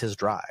drive, it's his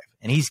drive.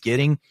 And he's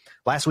getting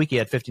 – last week he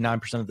had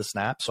 59% of the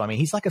snaps. So, I mean,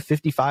 he's like a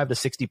 55 to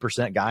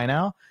 60% guy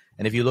now.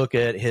 And if you look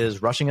at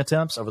his rushing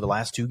attempts over the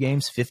last 2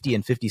 games, 50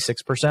 and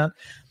 56%.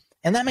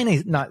 And that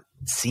may not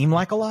seem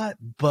like a lot,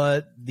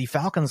 but the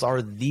Falcons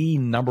are the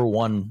number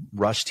 1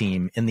 rush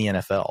team in the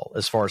NFL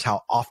as far as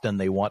how often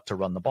they want to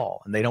run the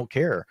ball. And they don't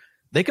care.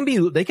 They can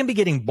be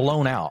getting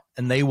blown out,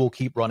 and they will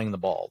keep running the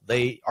ball.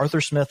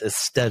 Arthur Smith is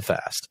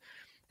steadfast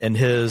in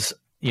his,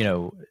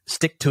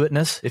 stick to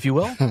itness, if you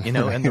will, in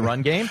the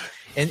run game.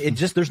 And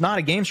there's not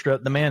a game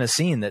script the man has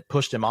seen that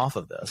pushed him off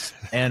of this.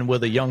 And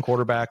with a young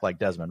quarterback like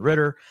Desmond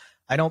Ridder,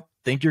 I don't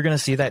think you're going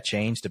to see that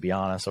change, to be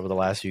honest, over the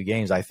last few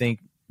games. I think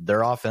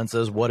their offense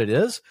is what it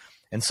is.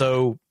 And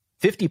so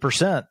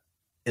 50%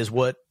 is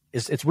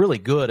it's really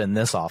good in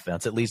this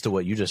offense. It leads to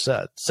what you just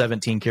said,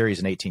 17 carries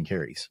and 18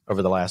 carries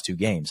over the last 2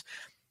 games.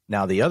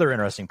 Now, the other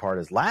interesting part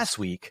is last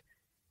week,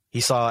 he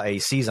saw a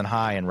season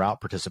high in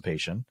route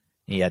participation.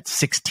 He had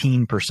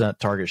 16%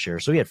 target share.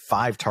 So he had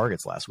 5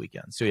 targets last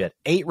weekend. So he had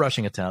 8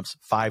 rushing attempts,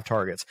 5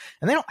 targets.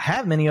 And they don't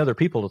have many other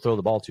people to throw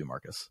the ball to,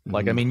 Marcus.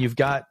 Like, I mean, you've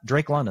got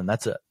Drake London.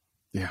 That's it.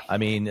 Yeah. I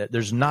mean,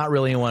 there's not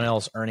really anyone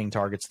else earning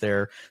targets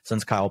there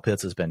since Kyle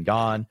Pitts has been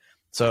gone.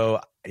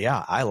 So,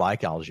 yeah, I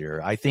like Algier.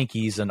 I think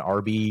he's a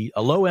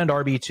low-end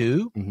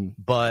RB2,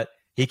 but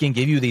he can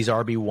give you these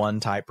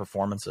RB1 type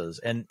performances.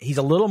 And he's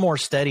a little more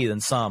steady than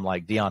some,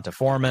 like Deonta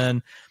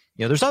Foreman.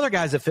 You know, there's other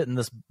guys that fit in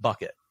this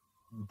bucket.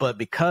 But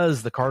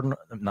because the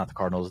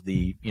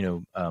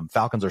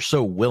Falcons are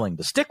so willing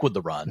to stick with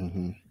the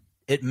run,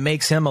 it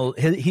makes him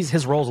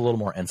his role's a little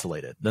more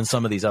insulated than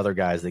some of these other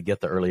guys that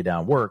get the early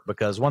down work,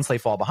 because once they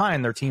fall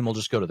behind, their team will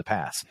just go to the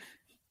pass.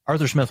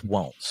 Arthur Smith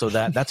won't. So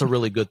that's a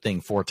really good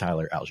thing for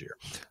Tyler Algier.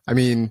 I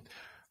mean,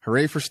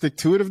 hooray for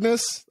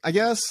stick-to-itiveness, I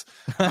guess.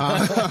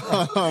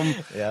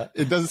 Yeah.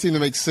 It doesn't seem to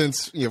make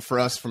sense, for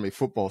us from a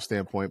football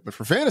standpoint, but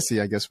for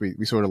fantasy, I guess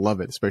we sort of love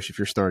it, especially if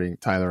you're starting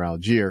Tyler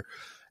Algier.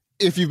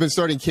 If you've been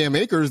starting Cam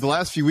Akers, the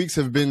last few weeks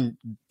have been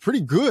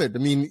pretty good. I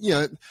mean,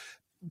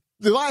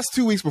 the last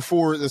 2 weeks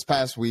before this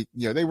past week,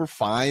 they were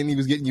fine. He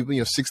was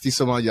getting 60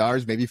 some odd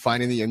yards, maybe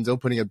finding the end zone,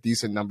 putting up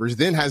decent numbers.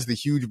 Then has the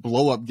huge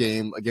blow up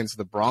game against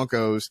the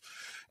Broncos.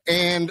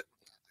 And,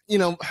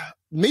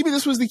 maybe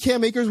this was the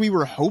Cam Akers we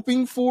were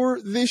hoping for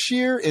this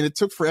year, and it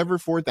took forever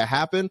for it to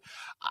happen.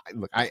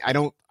 I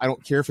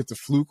don't care if it's a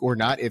fluke or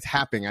not. It's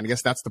happening. I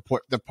guess that's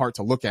the part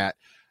to look at.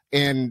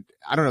 And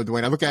I don't know,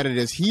 Dwayne, I look at it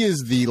as he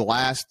is the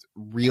last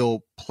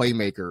real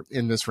playmaker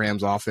in this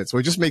Rams offense. So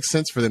it just makes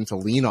sense for them to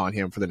lean on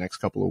him for the next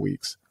couple of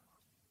weeks.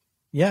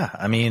 Yeah.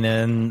 I mean,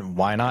 and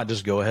why not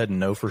just go ahead and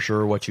know for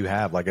sure what you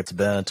have? Like, it's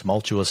been a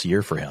tumultuous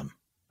year for him.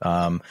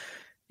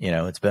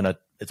 It's been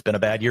a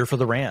bad year for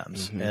the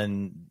Rams.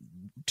 And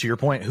to your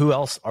point, who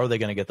else are they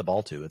going to get the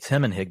ball to? It's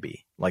him and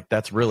Higbee. Like,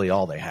 that's really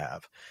all they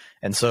have.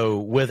 And so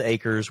with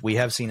Akers, we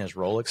have seen his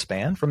role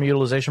expand from a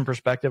utilization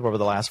perspective over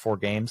the last 4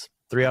 games.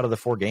 3 out of the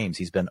 4 games,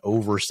 he's been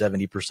over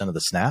 70% of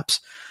the snaps.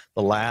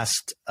 The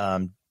last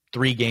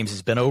 3 games,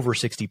 he's been over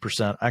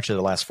 60%. Actually,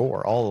 the last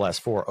 4,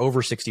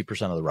 over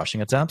 60% of the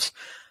rushing attempts.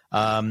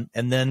 And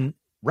then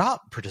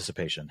route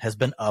participation has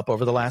been up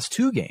over the last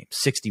 2 games,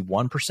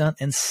 61%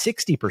 and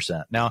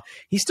 60%. Now,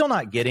 he's still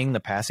not getting the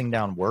passing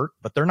down work,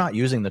 but they're not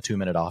using the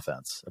 2-minute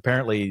offense.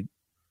 Apparently,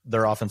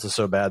 their offense is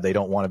so bad they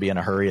don't want to be in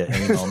a hurry at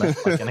any moment,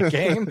 like in a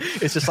game.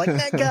 It's just like,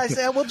 guys,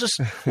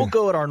 we'll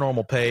go at our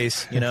normal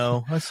pace,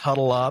 let's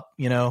huddle up,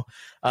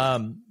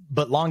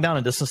 but long down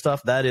and distance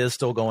stuff, that is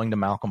still going to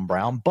Malcolm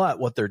Brown. But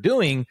what they're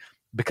doing,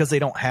 because they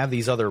don't have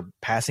these other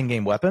passing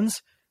game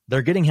weapons,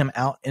 they're getting him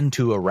out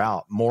into a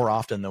route more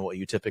often than what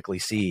you typically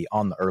see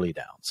on the early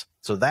downs.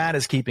 So that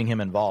is keeping him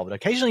involved. And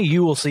occasionally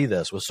you will see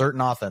this with certain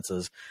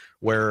offenses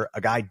where a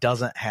guy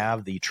doesn't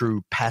have the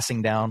true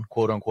passing down,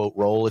 quote unquote,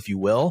 role, if you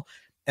will,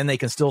 and they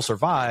can still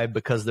survive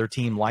because their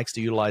team likes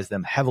to utilize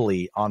them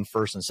heavily on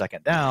first and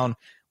second down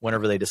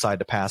whenever they decide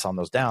to pass on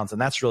those downs.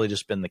 And that's really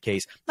just been the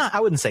case.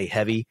 I wouldn't say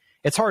heavy.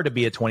 It's hard to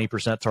be a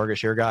 20% target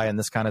share guy in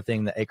this kind of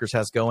thing that Akers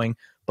has going,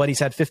 but he's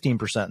had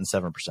 15% and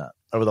 7%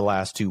 over the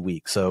last 2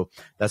 weeks. So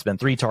that's been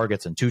 3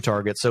 targets and 2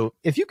 targets. So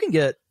if you can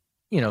get,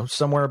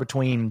 somewhere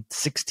between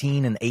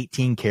 16 and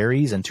 18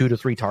 carries and 2 to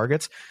 3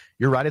 targets,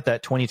 you're right at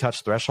that 20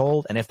 touch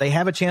threshold. And if they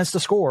have a chance to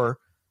score,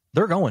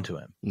 they're going to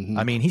him.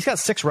 I mean, he's got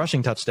 6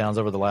 rushing touchdowns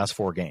over the last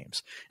 4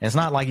 games. And it's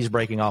not like he's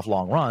breaking off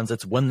long runs.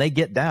 It's when they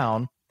get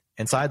down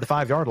inside the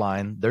 5-yard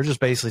line, they're just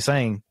basically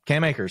saying,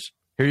 Cam Akers,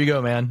 here you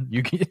go, man.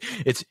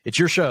 It's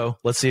your show.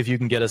 Let's see if you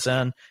can get us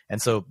in.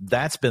 And so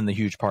that's been the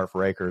huge part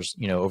for Akers,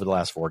 over the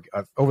last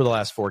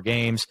 4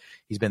 games.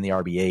 He's been the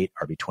RB8,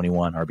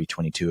 RB21,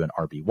 RB22, and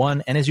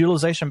RB1, and his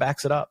utilization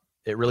backs it up.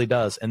 It really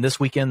does. And this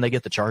weekend they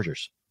get the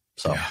Chargers.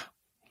 So yeah.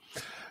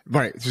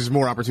 Right. There's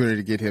more opportunity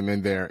to get him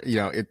in there.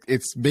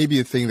 It's maybe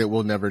a thing that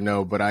we'll never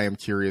know, but I am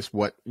curious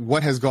what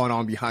has gone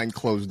on behind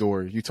closed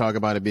doors. You talk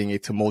about it being a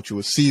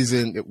tumultuous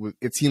season.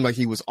 It seemed like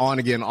he was on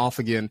again, off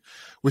again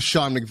with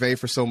Sean McVay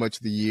for so much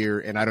of the year.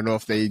 And I don't know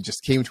if they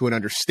just came to an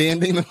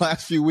understanding the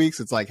last few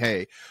weeks. It's like,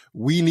 hey,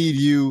 we need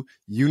you.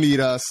 You need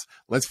us.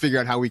 Let's figure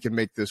out how we can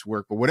make this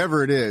work. But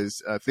whatever it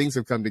is, things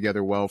have come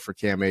together well for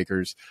Cam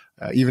Akers,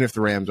 even if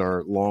the Rams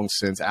are long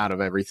since out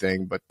of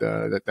everything. But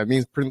that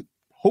means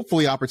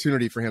hopefully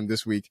opportunity for him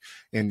this week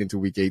and into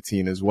week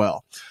 18 as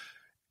well.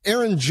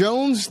 Aaron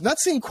Jones, not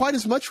seeing quite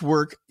as much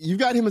work. You've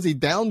got him as a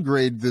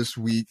downgrade this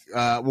week.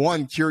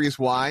 One, curious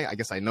why. I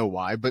guess I know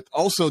why. But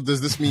also,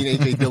 does this mean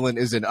A.J. Dillon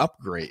is an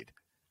upgrade?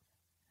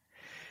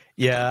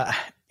 Yeah,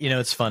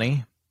 it's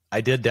funny. I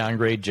did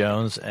downgrade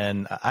Jones,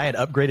 and I had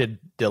upgraded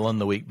Dillon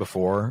the week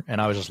before, and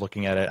I was just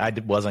looking at it. I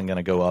wasn't going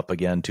to go up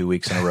again 2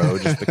 weeks in a row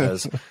just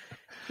because –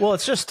 well,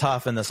 it's just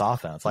tough in this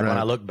offense. Like, right. When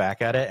I look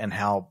back at it and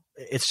how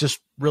it's just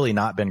really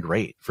not been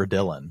great for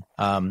Dillon.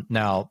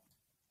 Now,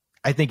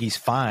 I think he's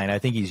fine. I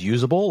think he's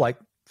usable. Like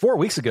 4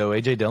 weeks ago,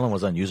 A.J. Dillon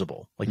was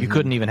unusable. Like you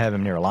couldn't even have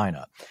him near a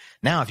lineup.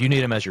 Now, if you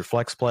need him as your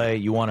flex play,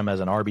 you want him as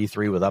an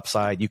RB3 with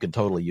upside, you can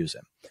totally use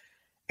him.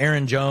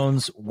 Aaron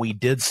Jones, we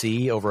did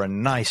see over a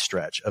nice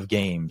stretch of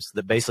games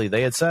that basically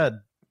they had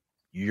said,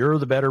 you're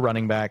the better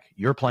running back.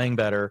 You're playing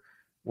better.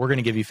 We're going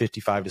to give you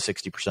 55 to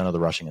 60% of the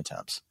rushing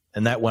attempts.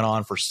 And that went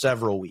on for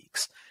several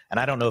weeks. And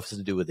I don't know if it's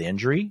to do with the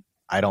injury.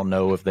 I don't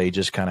know if they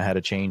just kind of had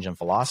a change in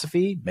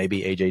philosophy.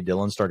 Maybe A.J.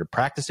 Dillon started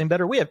practicing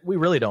better. We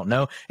really don't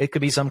know. It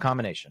could be some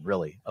combination,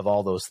 really, of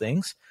all those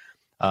things.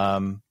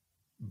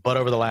 But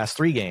over the last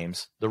 3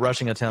 games, the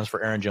rushing attempts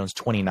for Aaron Jones,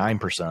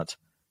 29%,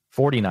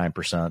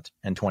 49%,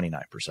 and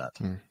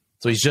 29%.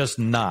 So he's just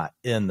not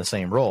in the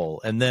same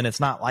role. And then it's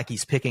not like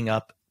he's picking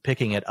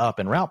it up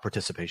in route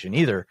participation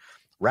either.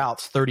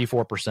 Routes,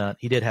 34%.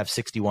 He did have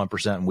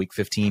 61% in week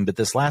 15, but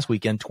this last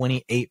weekend,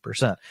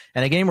 28%.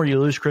 And a game where you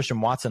lose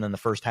Christian Watson in the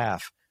first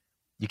half,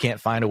 you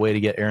can't find a way to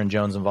get Aaron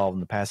Jones involved in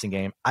the passing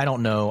game. I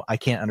don't know. I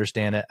can't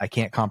understand it. I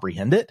can't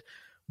comprehend it,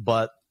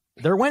 but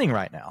they're winning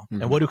right now.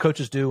 And what do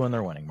coaches do when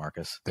they're winning,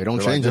 Marcus? They don't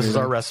They're change like, this is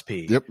anything. our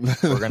recipe. Yep.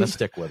 We're going to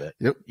stick with it.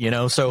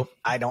 Yep. So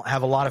I don't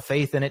have a lot of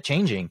faith in it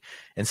changing.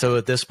 And so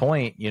at this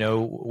point,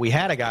 we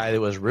had a guy that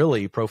was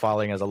really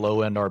profiling as a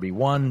low-end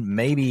RB1,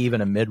 maybe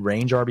even a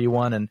mid-range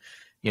RB1, and,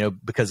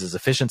 because his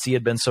efficiency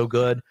had been so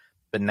good.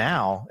 But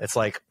now it's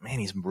like, man,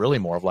 he's really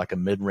more of like a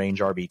mid-range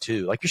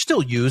RB2. Like, you're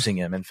still using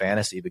him in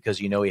fantasy because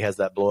he has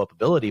that blow-up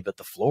ability, but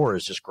the floor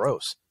is just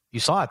gross. You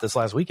saw it this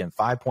last weekend,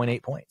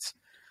 5.8 points.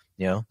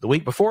 The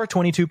week before,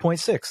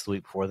 22.6. The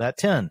week before that,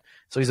 10.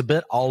 So he's a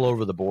bit all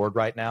over the board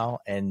right now,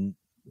 and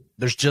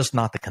there's just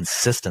not the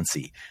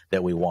consistency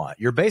that we want.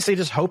 You're basically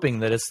just hoping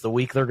that it's the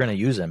week they're going to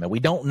use him, and we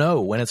don't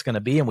know when it's going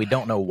to be, and we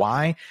don't know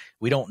why.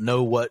 We don't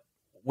know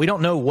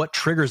what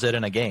triggers it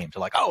in a game to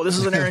like, oh, this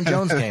is an Aaron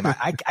Jones game.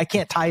 I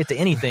can't tie it to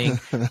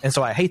anything, and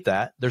so I hate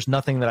that. There's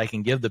nothing that I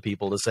can give the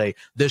people to say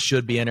this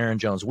should be an Aaron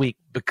Jones week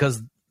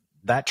because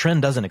that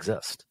trend doesn't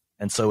exist.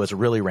 And so it's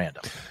really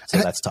random. So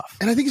that's tough.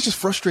 And I think it's just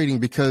frustrating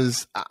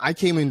because I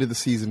came into the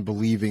season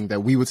believing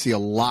that we would see a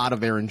lot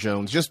of Aaron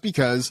Jones just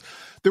because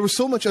there was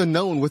so much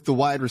unknown with the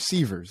wide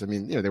receivers. I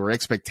mean, there were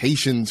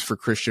expectations for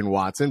Christian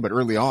Watson, but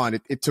early on,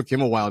 it took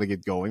him a while to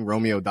get going.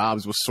 Romeo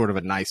Doubs was sort of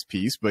a nice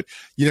piece, but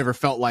you never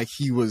felt like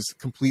he was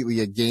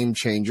completely a game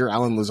changer.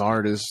 Allen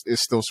Lazard is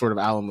still sort of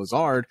Allen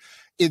Lazard.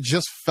 It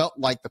just felt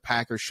like the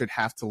Packers should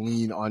have to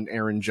lean on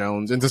Aaron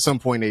Jones and to some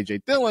point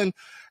A.J. Dillon.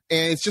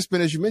 And it's just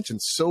been, as you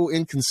mentioned, so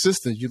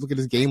inconsistent. You look at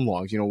his game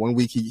logs. 1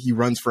 week he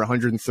runs for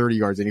 130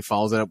 yards and he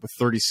follows it up with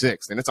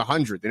 36. Then it's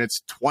 100. Then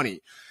it's 20.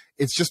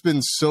 It's just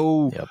been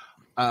so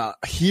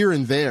here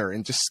and there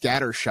and just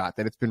scattershot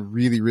that it's been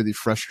really, really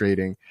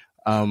frustrating.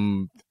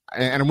 And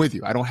I'm with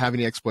you. I don't have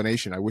any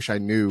explanation. I wish I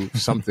knew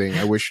something.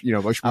 I wish,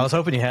 I was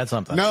hoping you had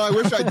something. No, I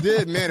wish I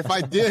did, man. If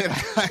I did,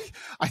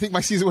 I think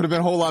my season would have been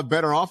a whole lot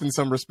better off in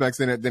some respects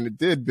than it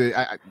did.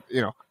 But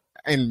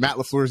and Matt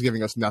LaFleur is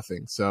giving us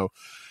nothing. So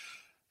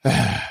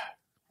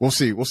we'll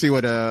see. We'll see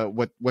what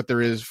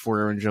there is for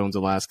Aaron Jones the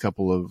last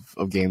couple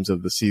of games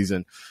of the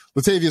season.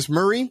 Latavius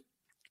Murray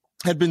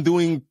had been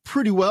doing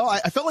pretty well.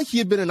 I felt like he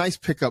had been a nice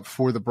pickup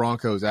for the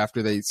Broncos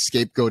after they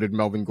scapegoated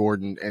Melvin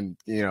Gordon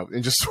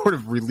and just sort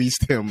of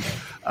released him.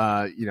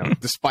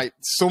 Despite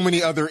so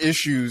many other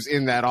issues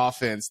in that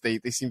offense, they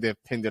seem to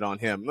have pinned it on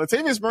him.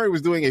 Latavius Murray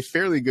was doing a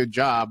fairly good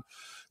job.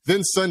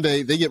 Then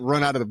Sunday they get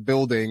run out of the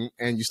building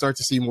and you start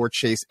to see more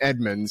Chase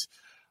Edmonds.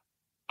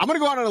 I'm going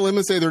to go out on a limb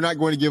and say they're not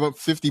going to give up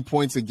 50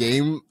 points a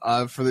game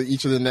for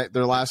each of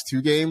their last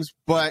 2 games,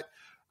 but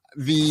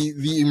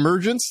the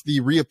emergence, the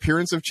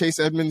reappearance of Chase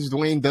Edmonds,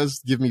 Dwayne,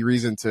 does give me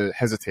reason to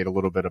hesitate a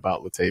little bit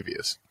about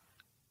Latavius.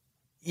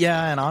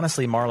 Yeah, and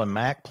honestly, Marlon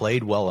Mack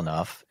played well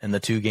enough in the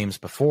 2 games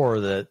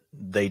before that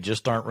they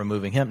just aren't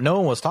removing him. No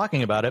one was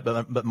talking about it,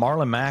 but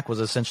Marlon Mack was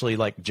essentially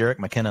like Jerick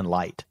McKinnon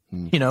light.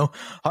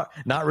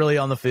 Not really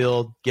on the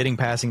field, getting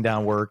passing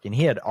down work, and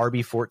he had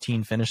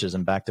RB14 finishes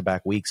in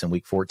back-to-back weeks in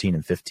week 14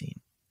 and 15.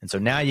 And so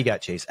now you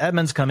got Chase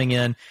Edmonds coming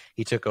in.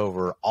 He took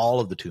over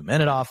all of the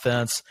 2-minute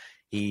offense.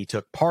 He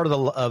took part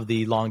of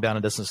the long down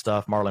and distance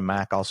stuff. Marlon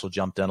Mack also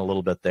jumped in a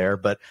little bit there,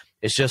 but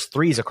it's just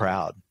 3's a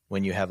crowd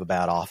when you have a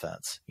bad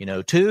offense.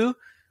 2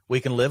 we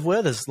can live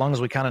with as long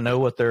as we kind of know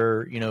what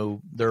their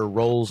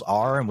roles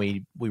are, and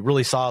we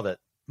really saw that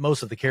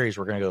most of the carries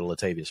were going to go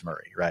to Latavius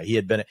Murray, right?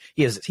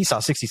 He saw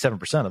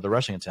 67% of the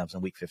rushing attempts in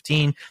week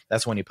 15.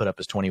 That's when he put up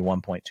his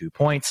 21.2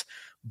 points,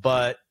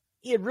 but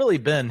he had really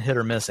been hit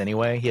or miss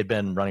anyway. He had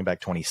been running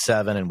back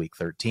 27 in week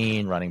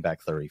 13, running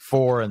back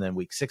 34, and then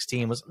week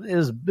 16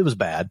 was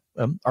bad.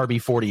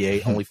 RB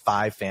 48, only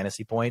 5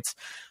 fantasy points.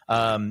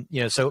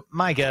 So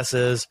my guess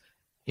is,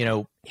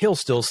 he'll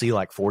still see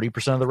like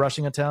 40% of the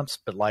rushing attempts,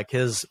 but like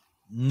his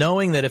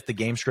knowing that if the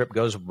game script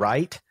goes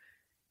right,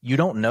 you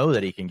don't know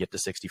that he can get to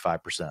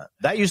 65%.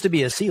 That used to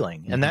be his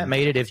ceiling, and that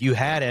made it, if you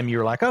had him,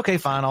 you're like, okay,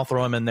 fine, I'll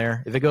throw him in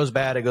there. If it goes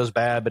bad, it goes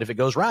bad. But if it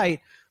goes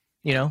right,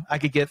 I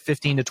could get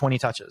 15 to 20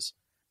 touches.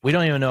 We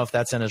don't even know if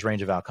that's in his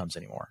range of outcomes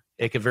anymore.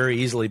 It could very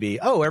easily be,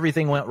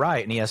 everything went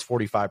right, and he has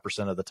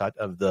 45%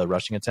 of the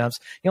rushing attempts.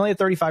 He only had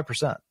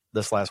 35%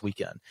 this last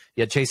weekend.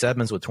 You had Chase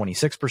Edmonds with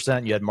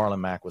 26%. You had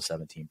Marlon Mack with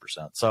 17%.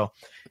 So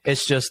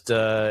it's just,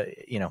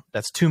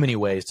 that's too many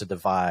ways to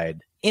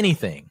divide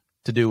anything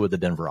to do with the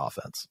Denver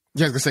offense.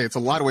 Yeah, I was gonna say it's a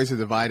lot of ways to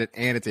divide it,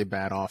 and it's a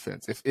bad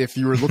offense. If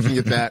you were looking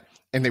at that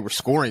and they were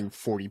scoring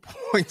 40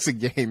 points a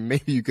game,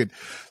 maybe you could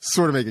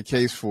sort of make a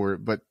case for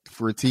it. But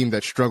for a team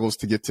that struggles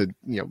to get to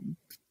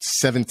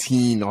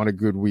 17 on a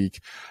good week,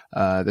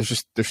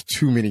 there's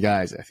too many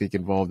guys I think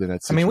involved in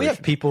that situation. I mean, we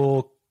have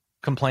people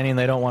complaining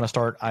they don't want to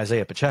start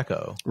Isaiah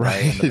Pacheco,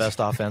 right? And the best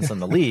offense in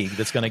the league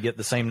that's going to get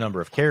the same number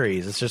of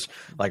carries. It's just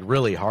like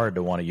really hard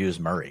to want to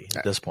use Murray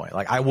at this point.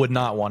 Like I would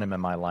not want him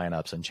in my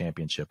lineups in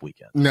championship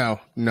weekend.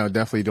 No,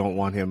 definitely don't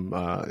want him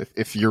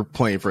if you're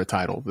playing for a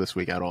title this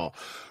week at all.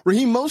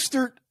 Raheem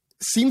Mostert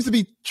seems to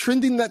be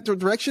trending that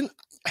direction.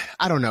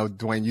 I don't know,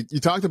 Dwayne. You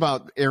talked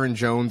about Aaron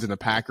Jones and the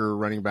Packer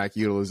running back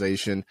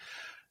utilization.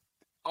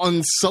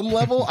 On some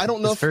level, I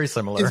don't know. It's very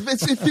similar.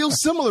 It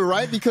feels similar,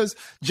 right? Because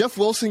Jeff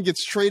Wilson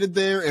gets traded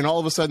there, and all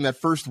of a sudden, that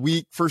first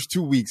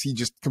 2 weeks, he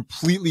just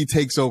completely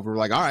takes over.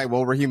 Like, all right,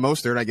 well, Raheem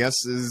Mostert, I guess,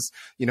 is,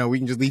 we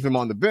can just leave him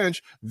on the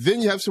bench.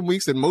 Then you have some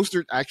weeks that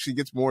Mostert actually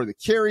gets more of the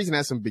carries and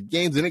has some big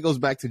games. Then it goes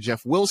back to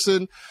Jeff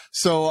Wilson.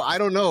 So I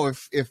don't know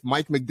if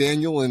Mike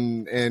McDaniel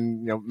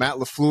and Matt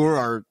LaFleur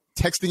are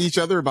texting each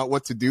other about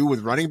what to do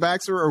with running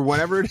backs or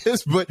whatever it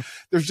is, but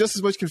there's just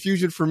as much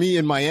confusion for me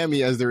in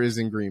Miami as there is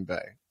in Green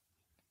Bay.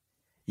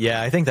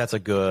 Yeah, I think that's a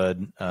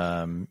good,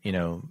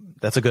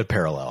 that's a good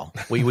parallel.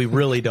 We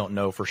really don't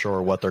know for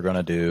sure what they're going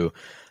to do.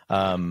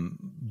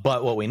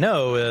 But what we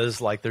know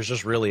is like, there's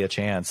just really a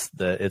chance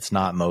that it's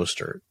not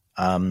Mostert.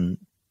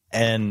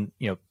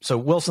 So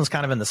Wilson's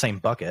kind of in the same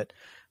bucket,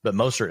 but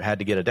Mostert had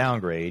to get a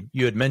downgrade.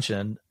 You had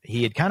mentioned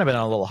he had kind of been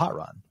on a little hot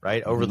run,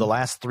 right? Over the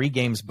last 3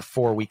 games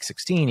before week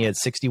 16, he had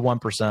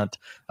 61%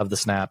 of the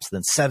snaps,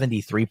 then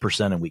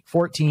 73% in week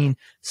 14,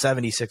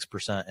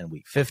 76% in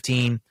week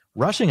 15.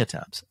 Rushing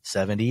attempts,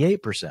 78%,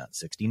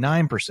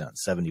 69%,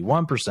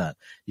 71%.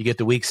 You get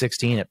to week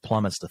 16, it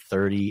plummets to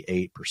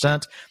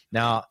 38%.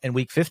 Now, in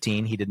week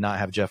 15, he did not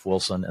have Jeff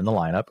Wilson in the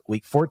lineup.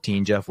 Week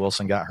 14, Jeff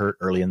Wilson got hurt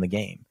early in the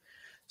game.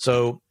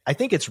 So I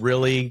think it's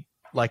really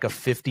like a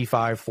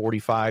 55,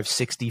 45,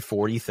 60,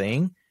 40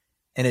 thing.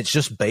 And it's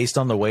just based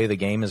on the way the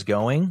game is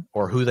going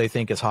or who they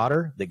think is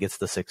hotter that gets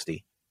the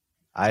 60.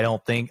 I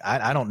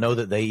don't know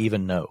that they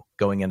even know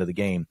going into the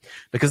game,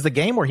 because the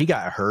game where he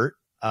got hurt,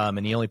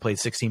 and he only played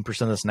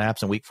 16% of the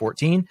snaps in week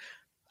 14,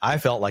 I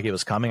felt like it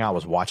was coming. I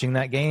was watching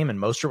that game, and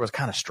Mostert was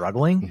kind of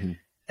struggling.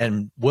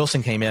 And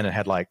Wilson came in and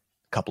had like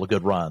a couple of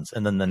good runs.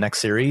 And then the next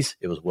series,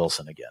 it was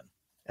Wilson again.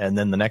 And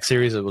then the next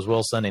series, it was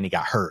Wilson, and he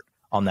got hurt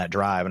on that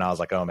drive. And I was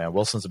like, oh, man,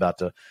 Wilson's about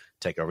to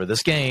take over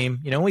this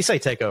game. When we say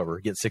take over,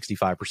 get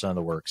 65% of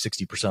the work,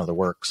 60% of the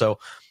work. So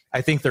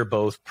I think they're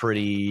both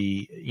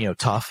pretty,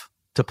 tough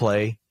to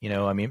play.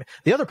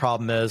 The other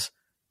problem is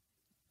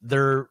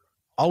they're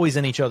always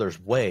in each other's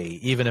way,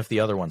 even if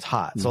the other one's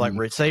hot. So like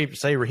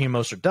say Raheem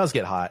Mostert does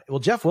get hot. Well,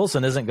 Jeff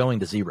Wilson isn't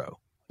going to zero.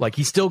 Like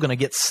he's still going to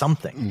get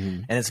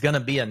something, and it's going to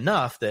be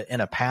enough that in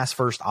a pass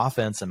first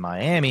offense in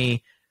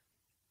Miami,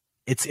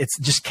 it's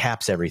just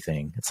caps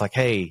everything. It's like,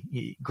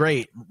 hey,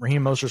 great,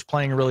 Raheem Mostert's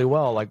playing really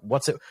well. Like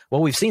what's it?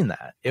 Well, we've seen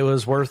that. It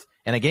was worth,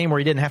 in a game where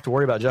he didn't have to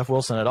worry about Jeff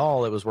Wilson at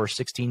all, it was worth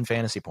 16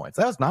 fantasy points.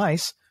 That was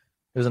nice.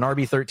 It was an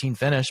RB13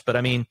 finish, but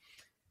I mean,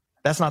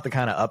 that's not the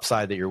kind of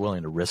upside that you're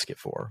willing to risk it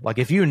for. Like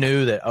if you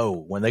knew that,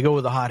 when they go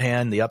with the hot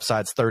hand, the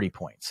upside's 30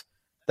 points,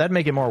 that'd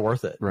make it more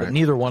worth it. Right. But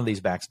neither one of these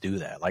backs do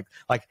that. Like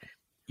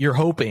you're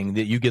hoping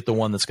that you get the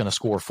one that's going to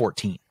score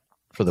 14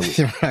 for the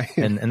week. Right.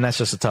 And that's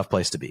just a tough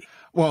place to be.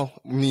 Well,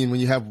 I mean, when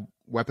you have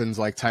weapons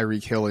like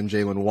Tyreek Hill and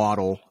Jalen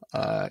Waddle,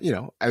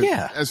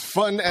 as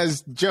fun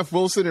as Jeff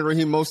Wilson and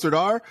Raheem Mostert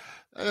are,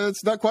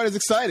 it's not quite as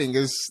exciting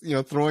as,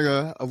 throwing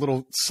a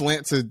little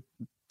slant to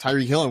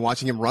Tyreek Hill and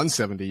watching him run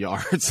 70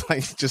 yards. Like,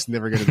 it's just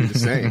never going to be the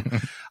same.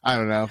 I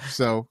don't know.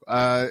 So,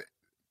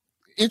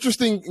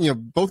 interesting.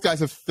 Both guys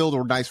have filled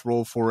a nice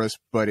role for us,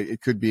 but it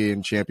could be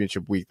in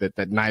championship week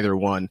that neither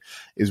one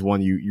is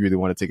one you really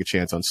want to take a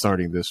chance on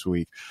starting this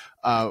week.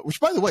 Which,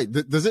 by the way,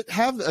 does it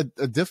have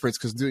a difference?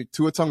 Because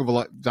Tua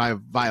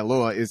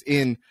Tagovailoa is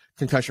in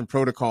concussion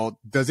protocol.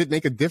 Does it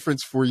make a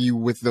difference for you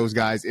with those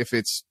guys if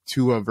it's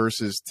Tua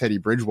versus Teddy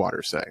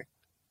Bridgewater, say?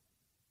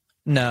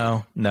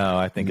 No,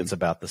 I think it's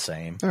about the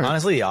same. Right.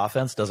 Honestly, the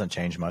offense doesn't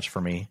change much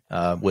for me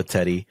with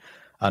Teddy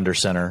under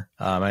center.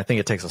 I think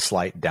it takes a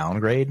slight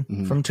downgrade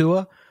from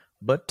Tua,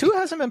 but Tua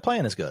hasn't been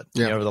playing as good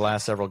over the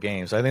last several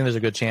games. So I think there's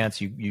a good chance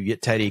you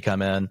get Teddy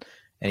come in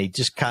and he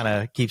just kind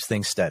of keeps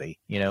things steady.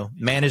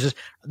 Manages.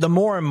 The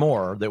more and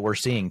more that we're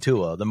seeing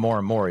Tua, the more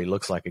and more he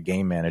looks like a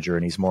game manager,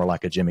 and he's more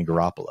like a Jimmy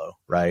Garoppolo,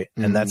 right?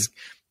 And that's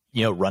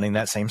running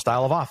that same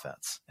style of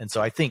offense. And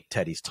so I think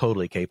Teddy's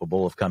totally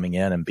capable of coming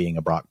in and being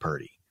a Brock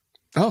Purdy.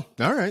 Oh,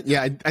 all right.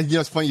 Yeah,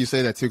 it's funny you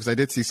say that, too, because I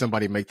did see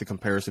somebody make the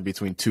comparison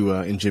between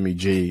Tua and Jimmy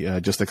G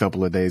just a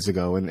couple of days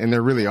ago, and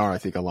there really are, I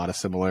think, a lot of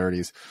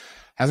similarities.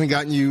 Hasn't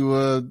gotten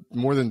you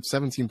more than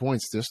 17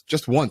 points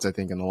just once, I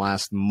think, in the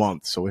last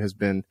month, so it has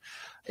been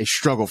a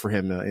struggle for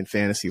him in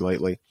fantasy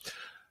lately.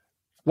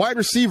 Wide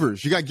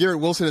receivers, you got Garrett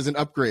Wilson as an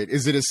upgrade.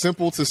 Is it as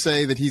simple to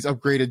say that he's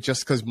upgraded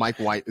just because Mike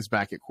White is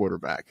back at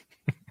quarterback?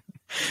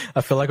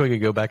 I feel like we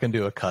could go back and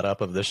do a cut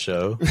up of this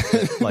show,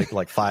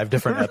 like 5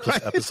 different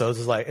episodes.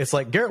 It's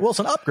like Garrett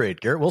Wilson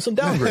upgrade, Garrett Wilson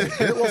downgrade,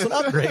 Garrett Wilson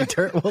upgrade,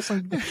 Garrett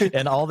Wilson,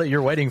 and all that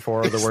you're waiting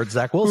for are the words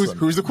Zach Wilson.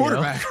 Who's the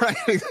quarterback,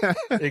 right?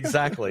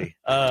 Exactly.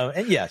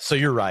 And yeah, so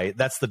you're right.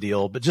 That's the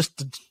deal. But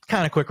just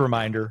kind of quick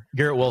reminder: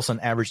 Garrett Wilson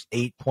averaged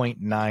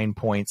 8.9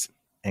 points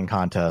in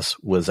contests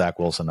with Zach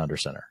Wilson under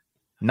center,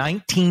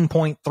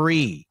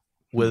 19.3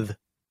 with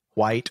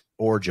White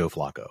or Joe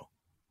Flacco.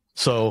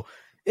 So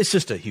it's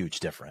just a huge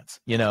difference,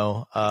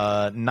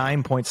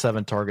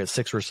 9.7 targets,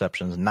 6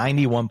 receptions,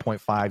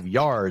 91.5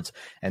 yards,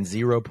 and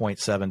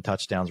 0.7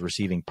 touchdowns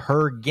receiving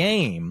per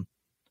game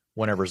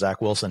whenever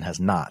Zach Wilson has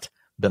not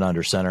been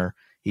under center.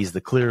 He's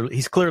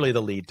clearly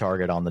the lead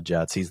target on the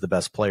Jets. He's the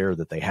best player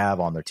that they have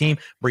on their team.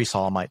 Breece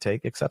Hall might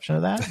take exception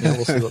to that.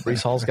 We'll see what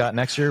Breece Hall's got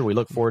next year. We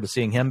look forward to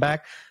seeing him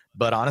back.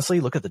 But honestly,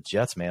 look at the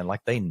Jets, man.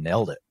 Like, they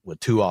nailed it with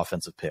 2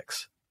 offensive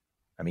picks.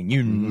 I mean,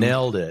 you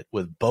nailed it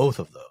with both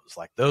of those.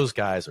 Like, those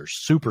guys are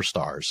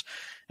superstars.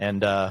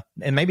 And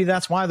maybe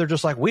that's why they're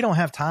just like, we don't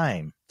have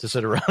time to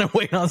sit around and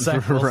wait on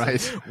Zach Wilson.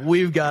 Right.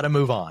 We've got to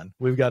move on.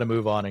 We've got to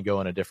move on and go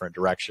in a different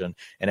direction.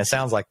 And it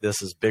sounds like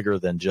this is bigger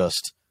than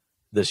just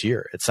this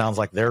year. It sounds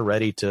like they're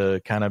ready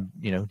to kind of,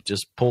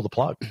 just pull the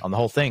plug on the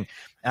whole thing.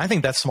 And I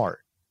think that's smart,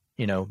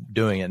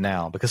 doing it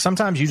now, because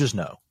sometimes you just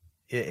know.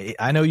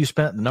 I know you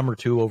spent the number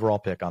 2 overall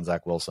pick on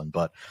Zach Wilson,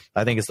 but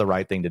I think it's the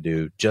right thing to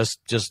do. Just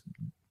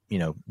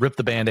rip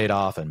the Band-Aid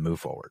off and move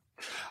forward.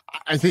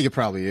 I think it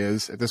probably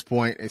is at this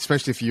point,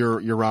 especially if you're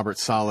Robert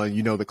Saleh.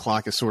 The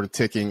clock is sort of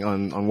ticking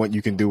on what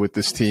you can do with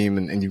this team,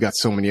 and you've got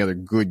so many other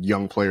good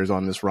young players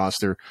on this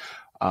roster.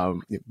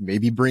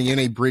 Maybe bring in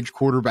a bridge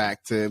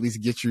quarterback to at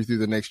least get you through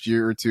the next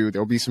year or two.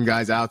 There'll be some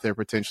guys out there,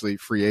 potentially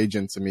free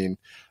agents.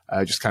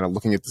 Just kind of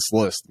looking at this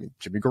list,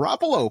 Jimmy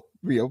Garoppolo,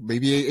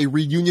 maybe a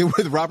reunion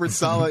with Robert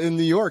Saleh in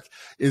New York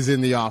is in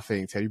the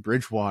offing. Teddy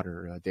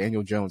Bridgewater,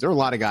 Daniel Jones. There are a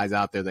lot of guys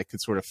out there that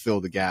could sort of fill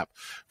the gap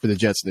for the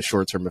Jets in the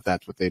short term if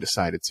that's what they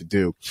decided to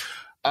do.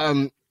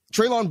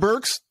 Treylon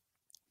Burks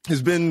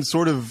has been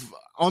sort of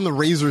on the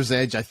razor's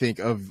edge, I think,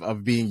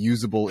 of being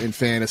usable in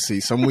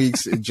fantasy. Some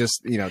weeks it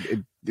just,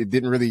 it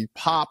didn't really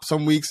pop.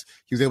 Some weeks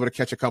he was able to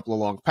catch a couple of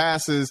long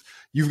passes.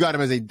 You've got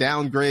him as a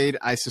downgrade.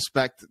 I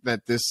suspect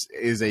that this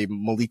is a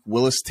Malik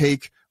Willis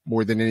take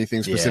more than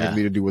anything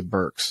specifically to do with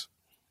Burks.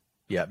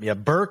 Yeah.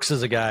 Burks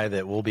is a guy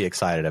that we'll be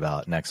excited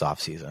about next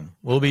offseason.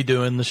 We'll be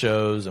doing the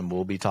shows and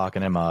we'll be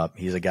talking him up.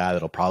 He's a guy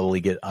that'll probably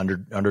get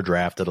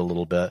underdrafted a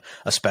little bit,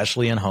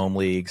 especially in home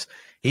leagues.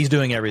 He's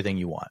doing everything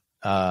you want.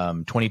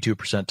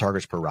 22%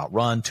 targets per route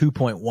run,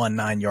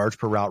 2.19 yards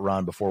per route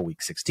run before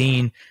week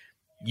 16.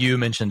 You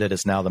mentioned it.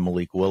 It's now the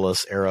Malik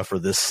Willis era for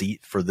this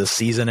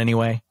season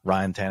anyway.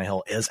 Ryan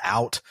Tannehill is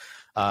out.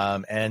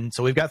 And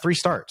so we've got 3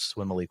 starts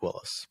with Malik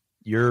Willis.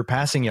 Your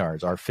passing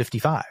yards are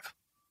 55,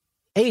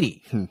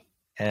 80,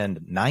 and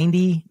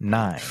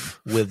 99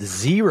 with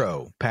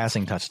 0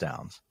 passing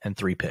touchdowns and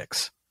 3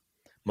 picks.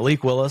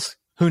 Malik Willis,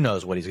 who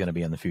knows what he's going to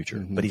be in the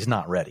future, but he's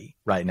not ready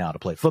right now to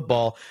play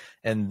football.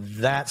 And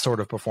that sort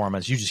of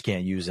performance, you just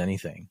can't use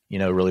anything,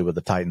 really with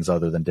the Titans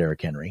other than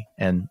Derrick Henry.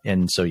 And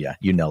so, yeah,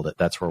 you nailed it.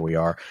 That's where we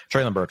are.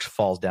 Treylon Burks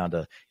falls down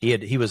to,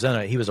 he was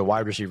a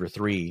wide receiver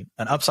 3,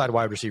 an upside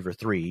wide receiver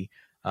 3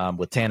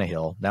 with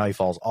Tannehill. Now he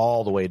falls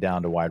all the way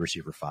down to wide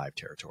receiver 5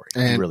 territory.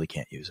 You really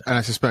can't use it. And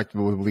I suspect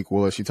with Malik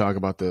Willis, you talk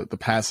about the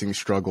passing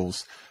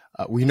struggles.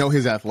 We know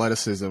his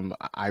athleticism.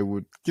 I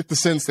would get the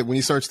sense that when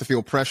he starts to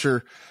feel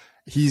pressure,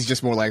 he's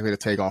just more likely to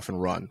take off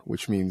and run,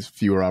 which means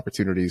fewer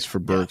opportunities for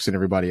Burks and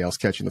everybody else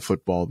catching the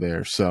football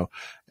there. So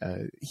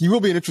he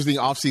will be an interesting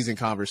offseason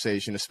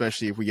conversation,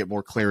 especially if we get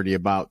more clarity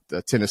about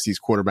Tennessee's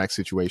quarterback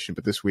situation.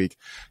 But this week,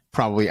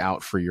 probably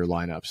out for your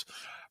lineups.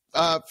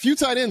 Few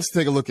tight ends to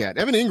take a look at.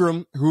 Evan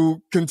Ingram,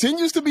 who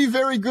continues to be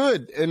very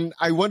good. And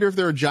I wonder if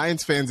there are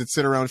Giants fans that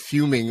sit around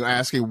fuming,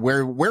 asking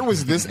where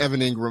was this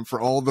Evan Ingram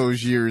for all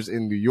those years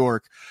in New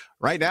York?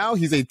 Right now,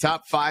 he's a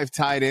top 5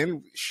 tight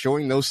end,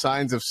 showing no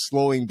signs of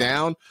slowing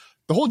down.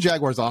 The whole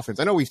Jaguars offense,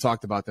 I know we've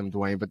talked about them,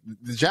 Dwayne, but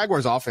the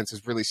Jaguars offense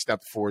has really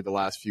stepped forward the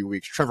last few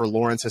weeks. Trevor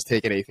Lawrence has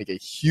taken, I think, a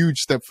huge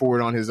step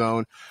forward on his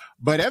own.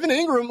 But Evan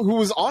Ingram, who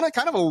was on a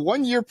kind of a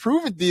 1-year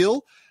prove-it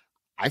deal,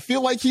 I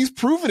feel like he's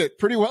proven it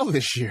pretty well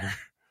this year.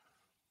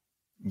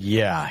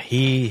 Yeah,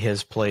 he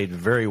has played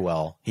very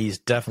well. He's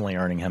definitely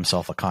earning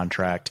himself a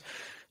contract.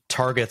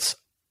 Targets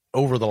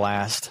over the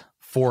last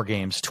 4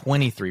 games,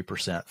 23%,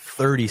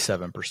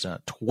 37%,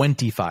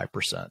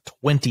 25%,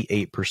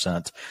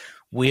 28%.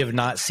 We have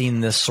not seen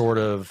this sort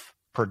of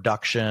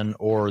production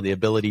or the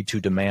ability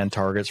to demand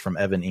targets from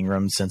Evan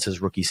Ingram since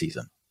his rookie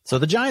season. So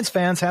the Giants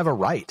fans have a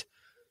right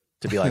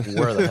to be like,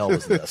 where the hell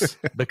is this?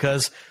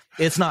 Because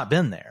it's not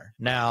been there.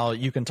 Now,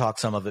 you can talk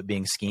some of it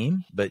being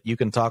scheme, but you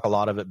can talk a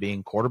lot of it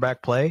being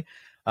quarterback play.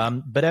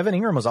 But Evan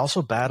Ingram was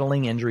also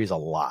battling injuries a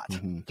lot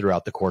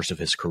throughout the course of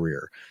his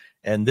career.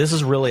 And this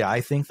is really,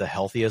 I think, the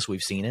healthiest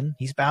we've seen him.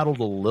 He's battled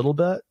a little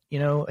bit.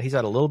 He's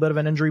had a little bit of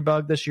an injury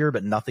bug this year,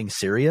 but nothing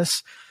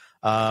serious.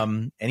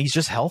 And he's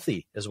just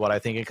healthy is what I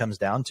think it comes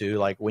down to.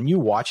 Like, when you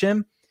watch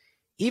him,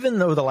 even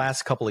though the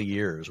last couple of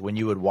years when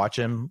you would watch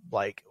him,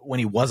 like when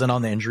he wasn't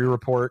on the injury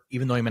report,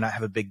 even though he may not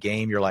have a big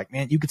game, you're like,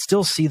 man, you could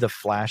still see the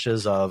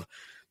flashes of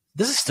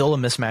this is still a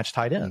mismatched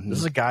tight end. This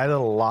is a guy that a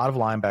lot of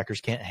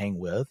linebackers can't hang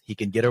with. He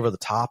can get over the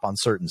top on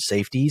certain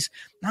safeties,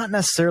 not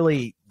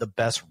necessarily the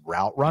best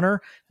route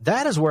runner.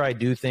 That is where I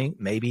do think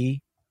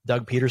maybe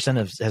Doug Peterson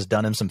has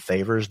done him some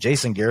favors.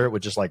 Jason Garrett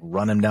would just like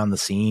run him down the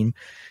seam,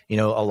 a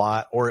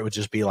lot, or it would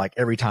just be like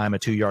every time a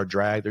 2-yard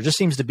drag. There just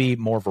seems to be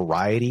more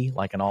variety,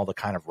 like in all the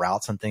kind of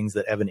routes and things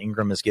that Evan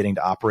Ingram is getting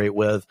to operate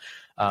with.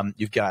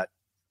 You've got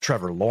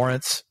Trevor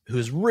Lawrence,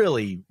 who's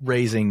really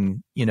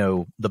raising,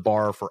 the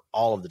bar for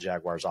all of the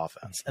Jaguars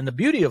offense. And the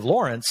beauty of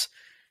Lawrence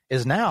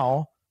is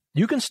now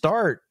you can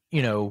start,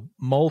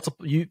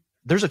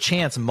 there's a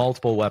chance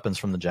multiple weapons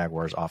from the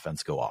Jaguars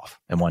offense go off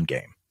in one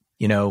game.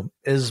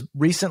 As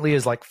recently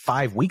as like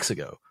 5 weeks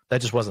ago,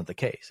 that just wasn't the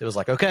case. It was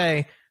like,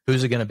 okay,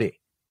 who's it going to be?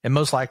 And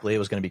most likely it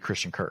was going to be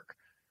Christian Kirk.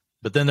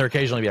 But then there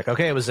occasionally be like,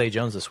 okay, it was Zay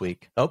Jones this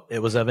week. Oh, it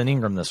was Evan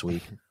Ingram this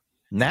week.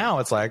 Now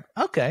it's like,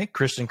 okay,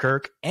 Christian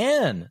Kirk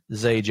and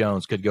Zay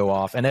Jones could go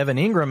off. And Evan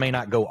Ingram may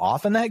not go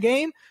off in that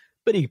game,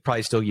 but he could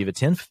probably still give it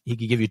 10. He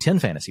could give you 10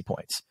 fantasy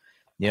points.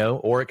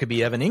 Or it could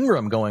be Evan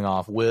Ingram going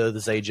off with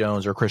Zay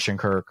Jones or Christian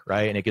Kirk,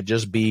 right? And it could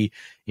just be,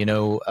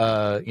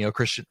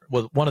 Christian,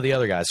 well, one of the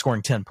other guys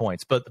scoring 10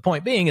 points. But the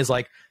point being is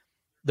like,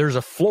 there's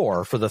a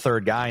floor for the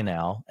third guy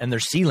now, and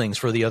there's ceilings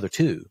for the other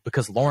two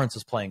because Lawrence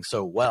is playing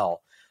so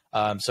well.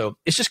 So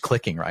it's just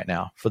clicking right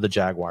now for the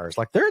Jaguars.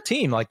 Like they're a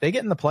team, like they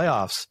get in the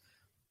playoffs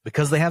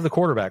because they have the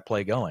quarterback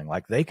play going.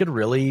 Like they could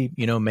really,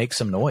 make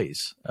some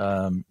noise,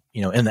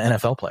 in the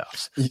NFL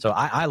playoffs. So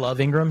I love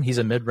Ingram. He's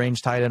a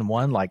mid-range tight end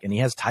one, and he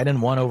has tight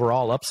end one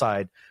overall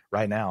upside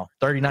right now.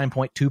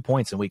 39.2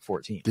 points in week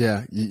 14.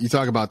 Yeah, you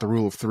talk about the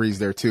rule of threes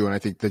there too, and I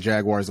think the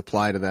Jaguars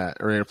apply to that,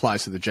 or it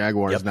applies to the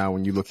Jaguars now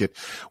when you look at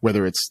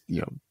whether it's,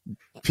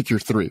 pick your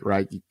three,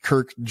 right?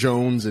 Kirk,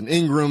 Jones, and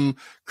Ingram,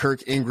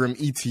 Kirk, Ingram,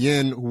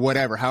 Etienne,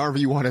 whatever, however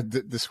you want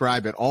to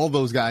describe it. All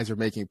those guys are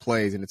making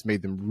plays, and it's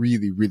made them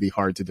really, really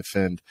hard to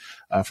defend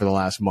for the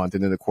last month.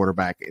 And then the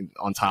quarterback,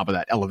 on top of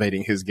that,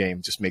 elevating his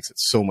game just makes it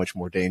so much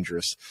more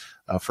dangerous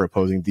for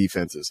opposing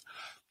defenses.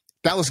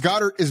 Dallas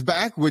Goedert is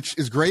back, which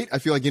is great. I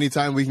feel like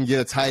anytime we can get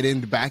a tight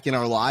end back in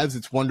our lives,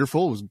 it's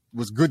wonderful. It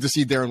was good to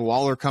see Darren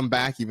Waller come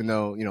back, even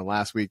though,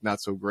 last week not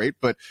so great.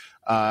 But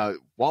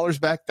Waller's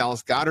back,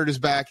 Dallas Goedert is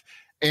back.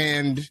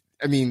 And,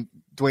 I mean,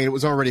 Dwayne, it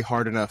was already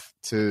hard enough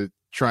to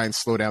try and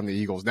slow down the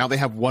Eagles. Now they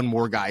have one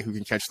more guy who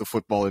can catch the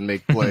football and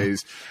make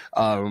plays.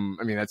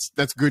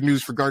 That's good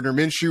news for Gardner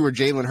Minshew or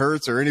Jalen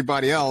Hurts or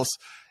anybody else.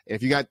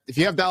 If you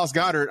have Dallas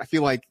Goedert, I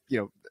feel like,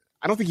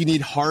 I don't think you need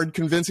hard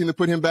convincing to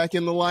put him back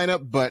in the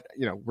lineup, but,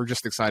 we're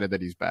just excited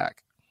that he's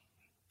back.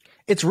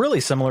 It's really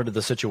similar to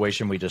the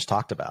situation we just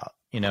talked about.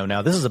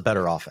 Now this is a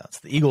better offense.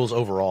 The Eagles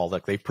overall,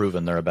 they've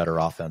proven they're a better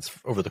offense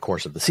over the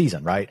course of the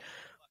season, right?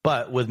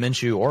 But with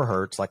Minshew or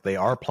Hurts, they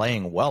are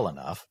playing well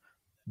enough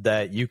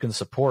that you can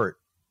support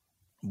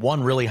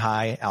one really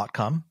high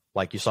outcome,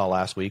 like you saw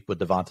last week with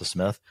Devonta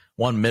Smith,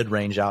 one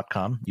mid-range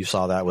outcome. You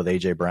saw that with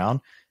A.J.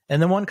 Brown,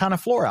 and then one kind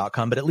of floor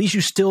outcome, but at least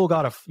you still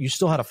had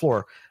a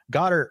floor.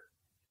 Goddard,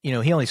 he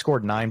only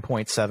scored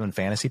 9.7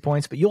 fantasy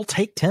points, but you'll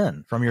take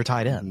 10 from your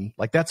tight end.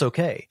 That's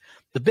okay.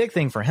 The big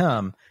thing for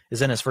him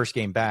is in his first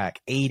game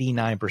back,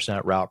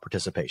 89% route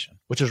participation,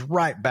 which is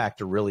right back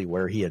to really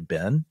where he had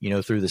been,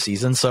 through the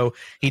season. So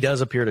he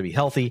does appear to be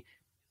healthy.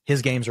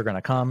 His games are going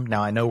to come.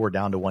 Now I know we're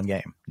down to one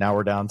game. Now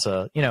we're down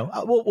to,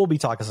 we'll be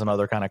talking some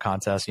other kind of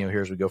contests,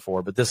 here as we go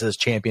forward, but this is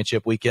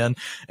championship weekend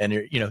and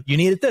you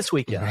need it this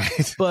weekend,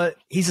 right? But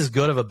he's as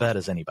good of a bet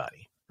as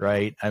anybody.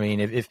 Right. I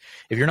mean, if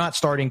you're not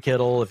starting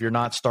Kittle, if you're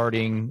not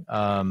starting,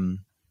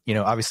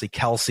 obviously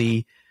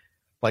Kelsey,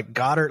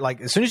 Goddard,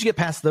 as soon as you get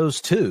past those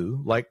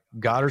two,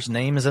 Goddard's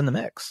name is in the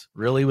mix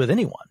really with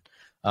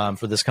anyone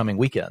for this coming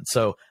weekend.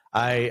 So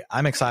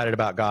I'm excited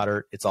about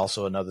Goddard. It's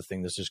also another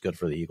thing that's just good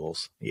for the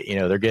Eagles.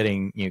 They're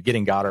getting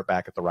Goddard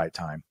back at the right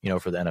time,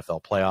 for the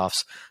NFL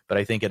playoffs. But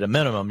I think at a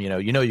minimum,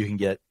 you can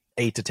get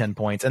 8 to 10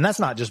 points. And that's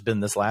not just been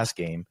this last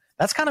game.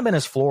 That's kind of been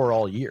his floor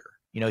all year.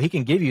 He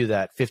can give you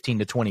that 15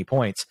 to 20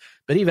 points,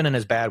 but even in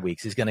his bad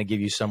weeks, he's going to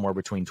give you somewhere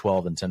between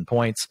 12 and 10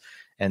 points.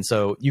 And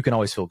so you can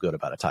always feel good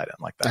about a tight end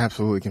like that.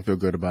 Absolutely can feel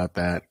good about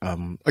that.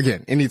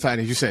 Again, any tight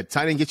end, as you said,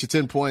 tight end gets you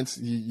 10 points.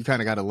 You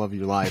kind of got to love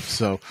your life.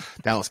 So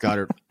Dallas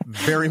Goedert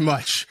very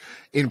much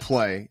in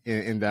play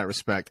in that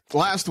respect.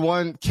 Last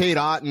one, Cade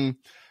Otton.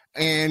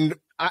 And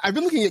I've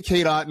been looking at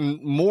Cade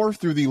Otton more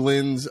through the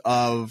lens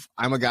of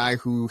I'm a guy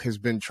who has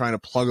been trying to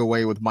plug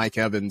away with Mike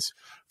Evans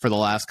for the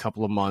last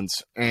couple of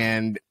months.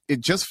 And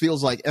it just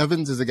feels like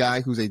Evans is a guy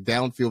who's a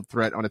downfield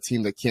threat on a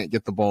team that can't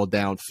get the ball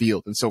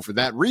downfield. And so for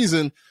that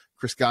reason,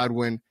 Chris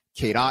Godwin,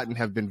 Cade Otton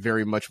have been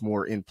very much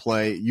more in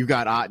play. You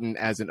got Otton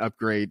as an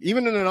upgrade,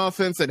 even in an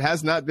offense that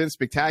has not been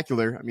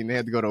spectacular. I mean, they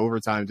had to go to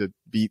overtime to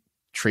beat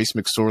Trace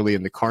McSorley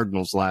and the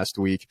Cardinals last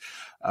week.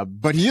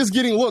 But he is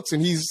getting looks,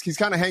 and he's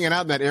kind of hanging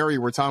out in that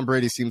area where Tom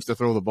Brady seems to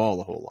throw the ball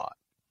a whole lot.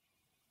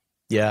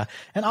 Yeah,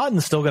 and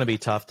Otten's still going to be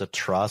tough to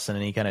trust in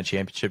any kind of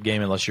championship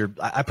game unless you're.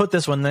 I put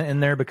this one in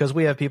there because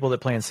we have people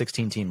that play in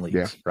 16-team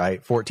leagues,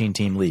 right?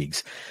 14-team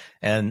leagues,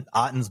 and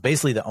Otten's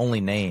basically the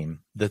only name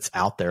that's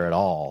out there at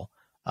all.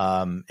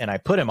 And I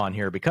put him on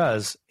here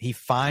because he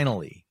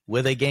finally,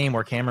 with a game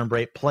where Cameron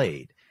Brate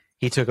played,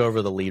 he took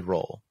over the lead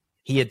role.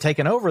 He had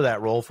taken over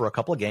that role for a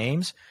couple of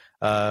games.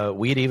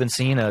 We had even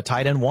seen a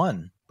tight end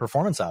 1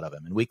 performance out of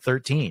him in week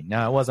 13.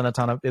 Now, it wasn't a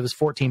ton of, it was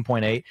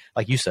 14.8.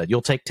 Like you said,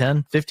 you'll take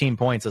 10, 15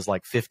 points is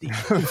like 50.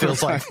 It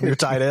feels like you're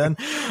tight end.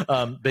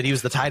 But he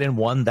was the tight end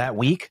 1 that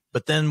week.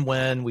 But then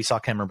when we saw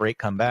Cameron Brate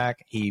come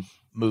back, he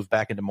moved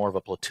back into more of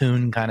a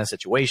platoon kind of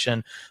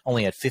situation,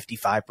 only had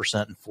 55%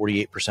 and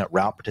 48%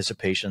 route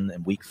participation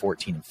in week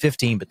 14 and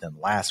 15. But then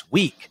last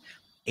week,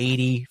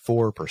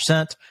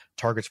 84%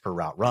 targets per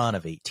route run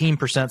of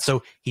 18%.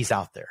 So he's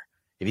out there.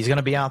 If he's going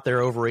to be out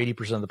there over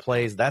 80% of the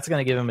plays, that's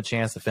going to give him a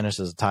chance to finish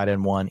as a tight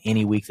end 1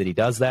 any week that he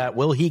does that.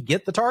 Will he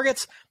get the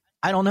targets?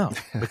 I don't know,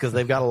 because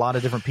they've got a lot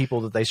of different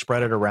people that they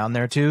spread it around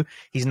there too.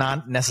 He's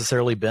not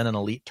necessarily been an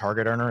elite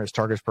target earner. His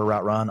targets per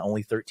route run,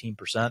 only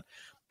 13%,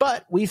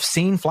 but we've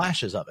seen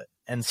flashes of it.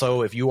 And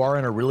so if you are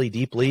in a really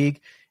deep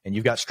league and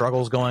you've got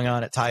struggles going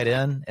on at tight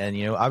end, and,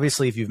 you know,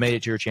 obviously if you've made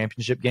it to your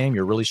championship game,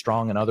 you're really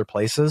strong in other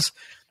places.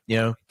 You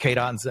know, Cade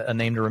Otton's a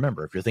name to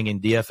remember. If you're thinking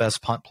DFS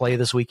punt play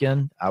this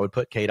weekend, I would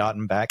put Cade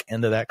Otton back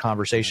into that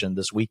conversation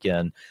this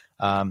weekend,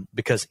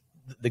 because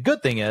the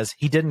good thing is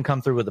he didn't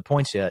come through with the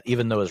points yet,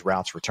 even though his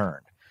routes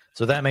returned.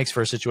 So that makes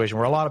for a situation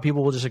where a lot of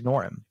people will just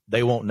ignore him.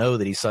 They won't know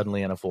that he's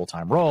suddenly in a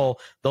full-time role.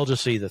 They'll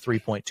just see the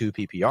 3.2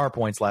 PPR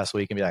points last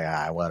week and be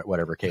like,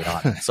 whatever, Cade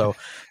Otton. So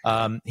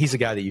he's a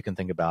guy that you can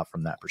think about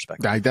from that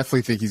perspective. I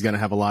definitely think he's going to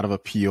have a lot of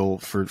appeal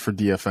for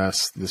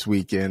DFS this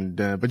weekend.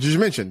 But as you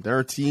mentioned, there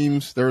are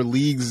teams, there are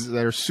leagues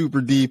that are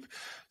super deep,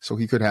 so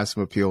he could have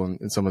some appeal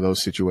in some of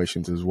those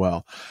situations as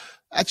well.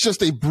 That's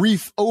just a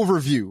brief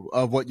overview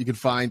of what you can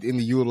find in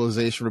the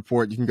utilization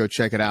report. You can go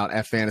check it out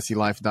at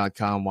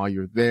fantasylife.com while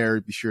you're there.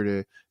 Be sure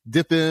to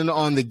dip in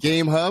on the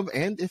Game Hub.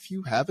 And if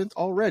you haven't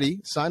already,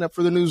 sign up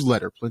for the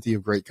newsletter. Plenty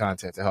of great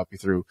content to help you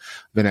through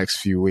the next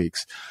few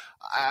weeks.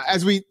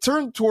 As we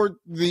turn toward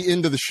the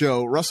end of the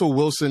show, Russell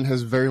Wilson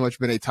has very much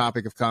been a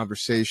topic of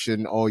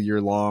conversation all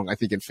year long. I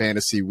think in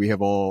fantasy, we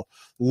have all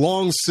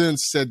long since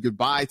said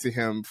goodbye to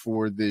him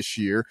for this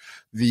year.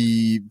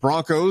 The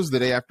Broncos, the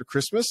day after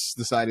Christmas,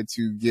 decided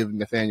to give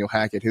Nathaniel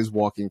Hackett his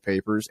walking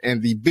papers.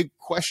 And the big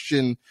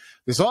question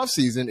this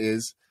offseason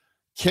is,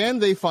 can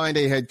they find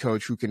a head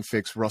coach who can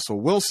fix Russell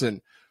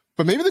Wilson?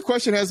 But maybe the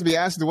question has to be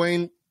asked,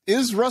 Dwayne,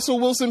 is Russell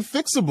Wilson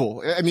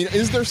fixable? I mean,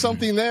 is there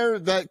something there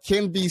that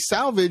can be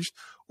salvaged,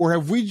 or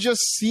have we just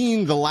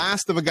seen the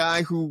last of a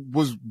guy who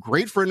was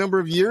great for a number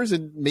of years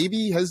and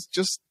maybe has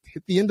just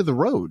hit the end of the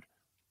road?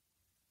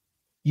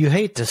 You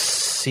hate to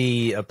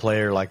see a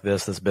player like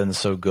this that's been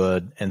so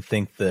good and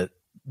think that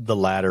the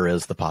latter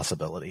is the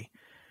possibility.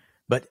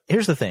 But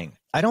here's the thing.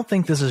 I don't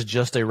think this is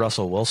just a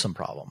Russell Wilson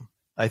problem.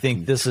 I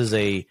think this is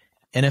a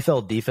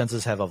NFL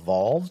defenses have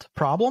evolved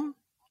problem.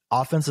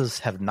 Offenses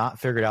have not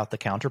figured out the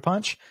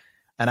counterpunch.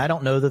 And I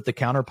don't know that the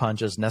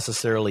counterpunch is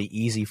necessarily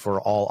easy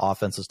for all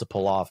offenses to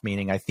pull off,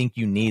 meaning I think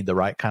you need the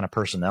right kind of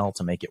personnel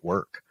to make it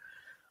work.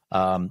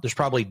 There's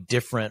probably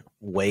different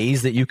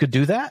ways that you could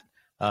do that.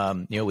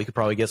 We could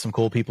probably get some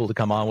cool people to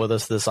come on with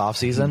us this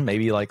offseason,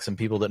 maybe like some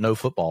people that know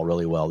football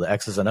really well, the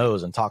X's and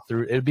O's, and talk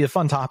through. It would be a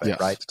fun topic,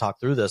 right, to talk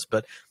through this.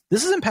 But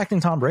this is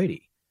impacting Tom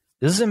Brady.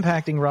 This is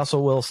impacting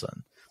Russell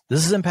Wilson.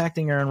 This is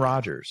impacting Aaron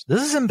Rodgers.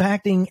 This is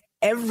impacting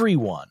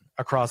everyone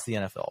across the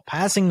NFL.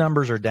 Passing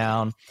numbers are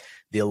down.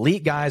 The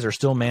elite guys are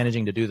still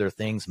managing to do their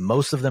things.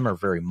 Most of them are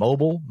very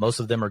mobile. Most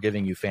of them are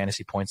giving you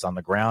fantasy points on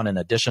the ground in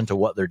addition to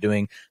what they're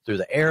doing through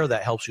the air.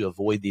 That helps you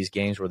avoid these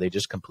games where they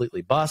just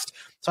completely bust.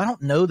 So I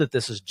don't know that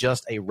this is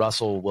just a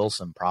Russell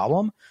Wilson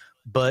problem,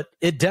 but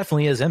it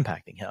definitely is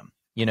impacting him.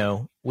 You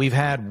know, we've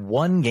had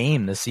one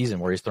game this season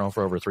where he's thrown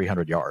for over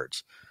 300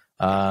 yards.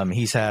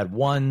 He's had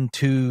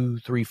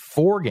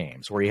 4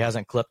 games where he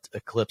hasn't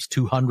eclipsed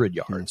 200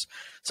 yards.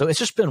 So it's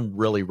just been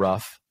really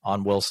rough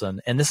on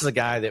Wilson. And this is a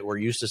guy that we're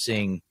used to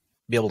seeing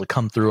be able to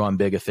come through on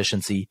big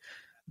efficiency.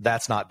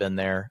 That's not been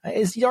there.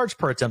 His yards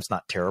per attempt's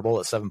not terrible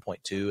at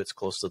 7.2. It's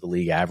close to the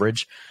league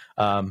average.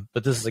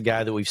 But this is a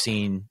guy that we've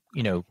seen,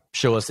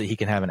 show us that he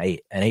can have an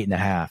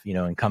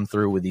 8.5, and come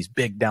through with these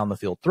big down the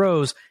field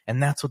throws.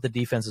 And that's what the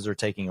defenses are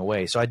taking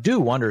away. So I do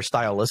wonder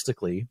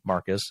stylistically,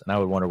 Marcus, and I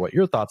would wonder what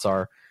your thoughts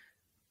are.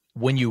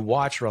 When you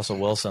watch Russell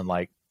Wilson,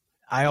 like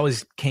I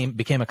always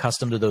became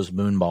accustomed to those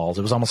moon balls.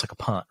 It was almost like a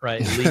punt,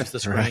 right? It leaves the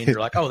screen. Right. You're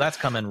like, oh, that's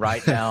coming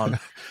right down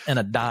in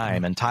a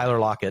dime. And Tyler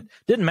Lockett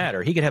didn't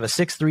matter. He could have a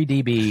 6'3"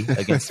 DB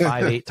against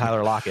 5'8"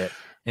 Tyler Lockett,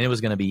 and it was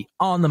going to be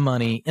on the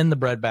money in the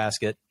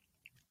breadbasket.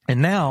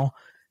 And now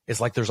it's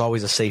like there's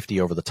always a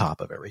safety over the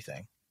top of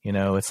everything.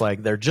 It's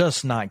like they're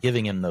just not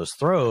giving him those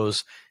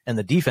throws, and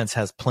the defense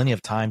has plenty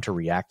of time to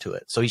react to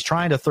it. So he's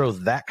trying to throw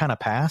that kind of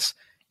pass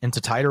into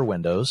tighter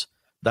windows.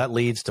 That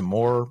leads to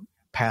more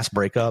pass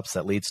breakups.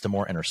 That leads to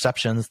more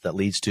interceptions. That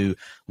leads to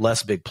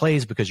less big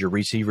plays because your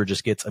receiver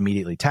just gets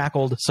immediately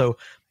tackled. So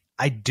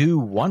I do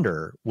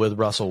wonder with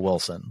Russell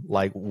Wilson,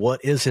 like,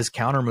 what is his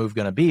counter move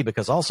going to be?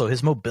 Because also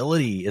his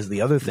mobility is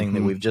the other thing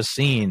that we've just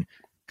seen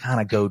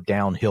kind of go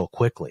downhill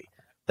quickly.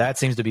 That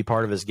seems to be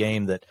part of his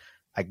game that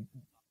I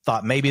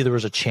thought maybe there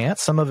was a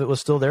chance some of it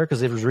was still there,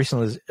 because it was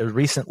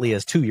recently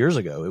as 2 years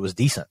ago, it was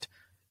decent.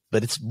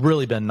 But it's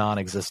really been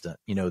non-existent,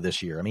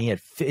 this year. I mean,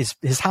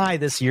 his high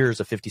this year is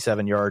a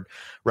 57-yard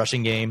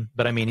rushing game,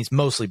 but I mean, he's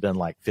mostly been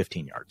like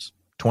 15 yards,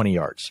 20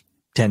 yards,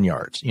 10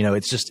 yards.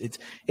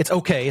 It's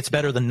okay. It's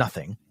better than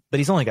nothing, but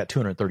he's only got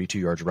 232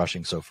 yards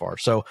rushing so far.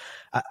 So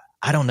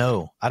I don't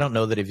know. I don't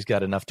know that if he's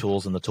got enough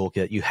tools in the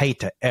toolkit. You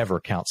hate to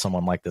ever count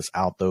someone like this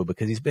out, though,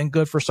 because he's been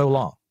good for so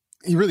long.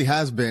 He really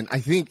has been. I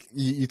think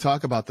you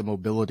talk about the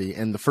mobility,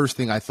 and the first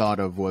thing I thought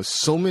of was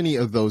so many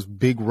of those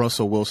big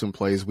Russell Wilson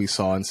plays we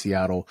saw in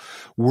Seattle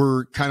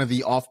were kind of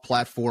the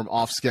off-platform,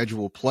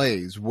 off-schedule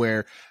plays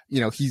where,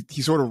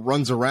 he sort of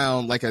runs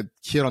around like a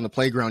kid on the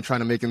playground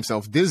trying to make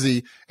himself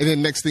dizzy, and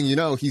then next thing you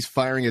know, he's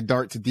firing a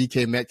dart to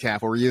DK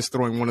Metcalf, or he is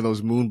throwing one of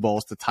those moon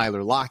balls to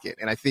Tyler Lockett.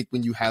 And I think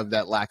when you have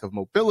that lack of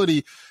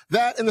mobility,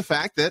 that and the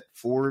fact that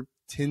for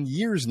 10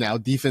 years now,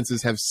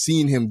 defenses have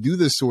seen him do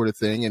this sort of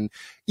thing, and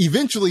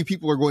eventually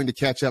people are going to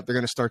catch up. They're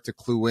going to start to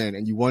clue in,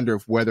 and you wonder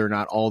if whether or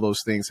not all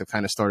those things have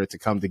kind of started to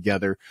come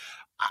together.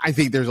 I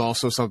think there's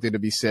also something to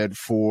be said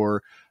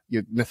for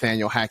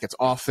Nathaniel Hackett's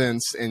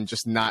offense and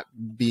just not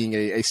being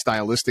a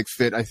stylistic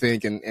fit, I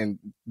think, and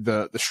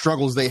the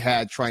struggles they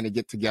had trying to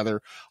get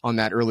together on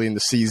that early in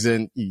the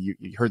season. You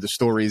heard the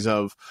stories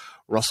of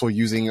Russell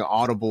using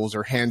audibles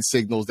or hand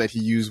signals that he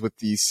used with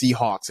the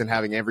Seahawks and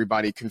having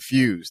everybody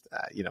confused.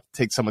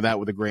 Take some of that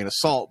with a grain of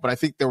salt. But I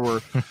think there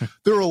were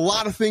a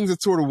lot of things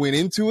that sort of went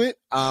into it.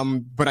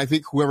 But I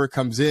think whoever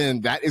comes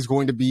in, that is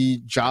going to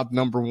be job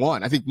number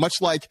one. I think much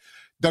like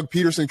Doug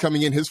Peterson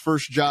coming in, his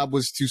first job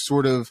was to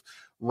sort of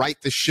right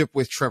the ship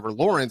with Trevor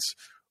Lawrence.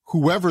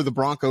 Whoever the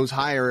Broncos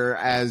hire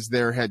as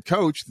their head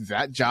coach,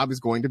 that job is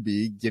going to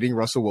be getting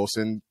Russell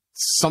Wilson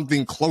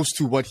something close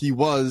to what he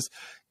was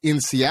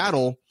in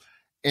Seattle.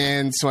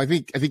 And so I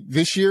think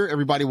this year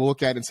everybody will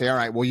look at it and say, all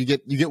right, well, you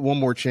get one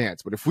more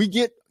chance. But if we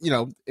get,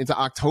 into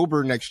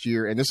October next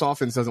year and this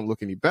offense doesn't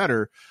look any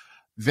better,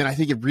 then I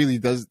think it really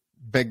does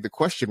beg the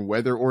question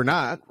whether or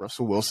not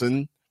Russell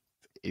Wilson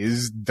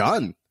is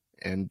done.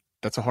 And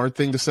that's a hard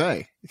thing to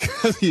say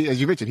because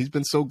as you mentioned, he's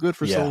been so good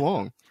for so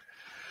long.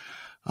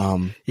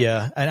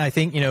 Yeah. And I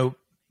think,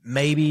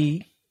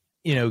 maybe,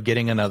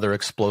 getting another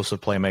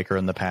explosive playmaker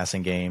in the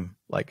passing game,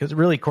 because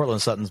really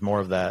Courtland Sutton's more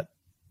of that,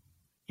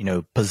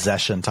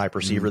 possession type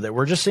receiver that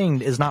we're just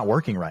seeing is not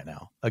working right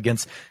now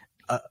against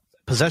a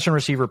possession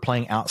receiver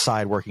playing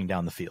outside, working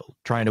down the field,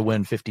 trying to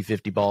win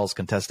 50-50 balls,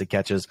 contested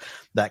catches,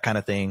 that kind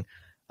of thing.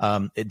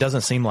 It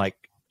doesn't seem like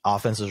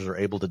offenses are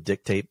able to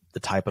dictate the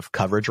type of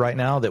coverage right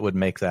now that would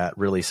make that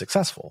really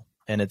successful.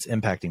 And it's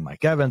impacting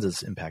Mike Evans.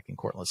 It's impacting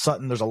Courtland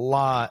Sutton. There's a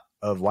lot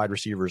of wide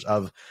receivers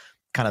of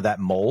kind of that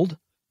mold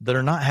that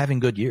are not having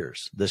good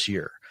years this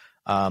year.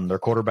 Their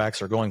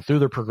quarterbacks are going through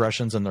their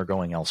progressions and they're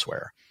going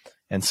elsewhere.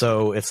 And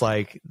so it's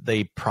like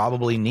they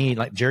probably need,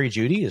 like Jerry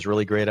Jeudy is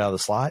really great out of the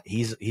slot.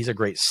 He's a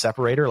great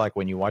separator. Like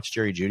when you watch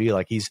Jerry Jeudy,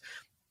 like he's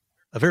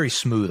a very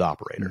smooth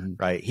operator,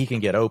 right? He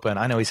can get open.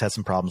 I know he's had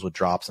some problems with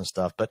drops and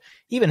stuff, but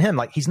even him,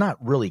 like he's not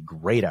really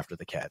great after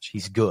the catch.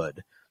 He's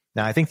good.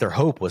 Now, I think their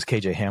hope was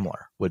KJ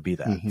Hamler would be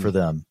that for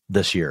them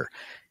this year.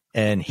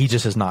 And he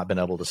just has not been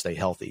able to stay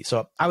healthy.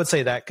 So I would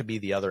say that could be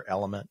the other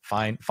element.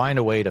 Find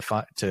a way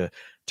to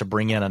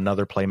bring in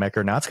another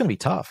playmaker. Now it's going to be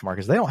tough,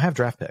 Marcus. They don't have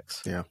draft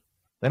picks. Yeah.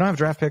 They don't have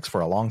draft picks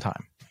for a long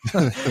time.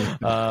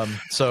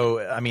 So,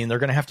 I mean, they're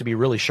going to have to be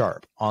really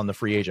sharp on the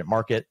free agent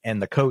market,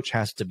 and the coach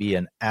has to be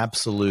an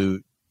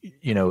absolute,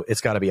 it's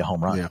got to be a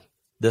home run. Yeah.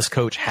 This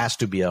coach has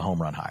to be a home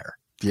run hire.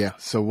 Yeah.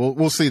 So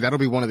we'll see. That'll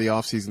be one of the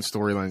offseason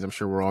storylines I'm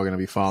sure we're all going to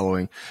be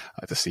following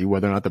to see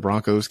whether or not the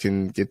Broncos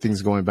can get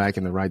things going back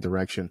in the right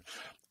direction.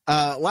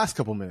 Last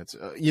couple minutes,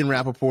 Ian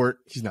Rappaport,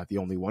 he's not the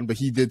only one, but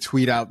he did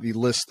tweet out the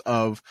list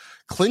of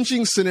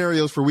clinching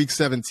scenarios for week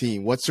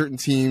 17, what certain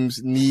teams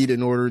need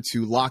in order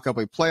to lock up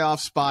a playoff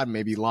spot,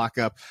 maybe lock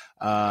up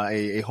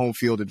a home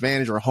field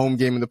advantage or a home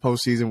game in the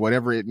postseason,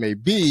 whatever it may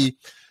be.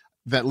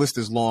 That list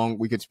is long.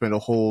 We could spend a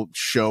whole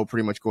show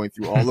pretty much going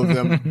through all of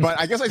them. But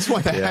I guess I just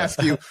want to ask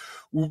you,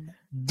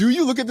 do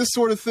you look at this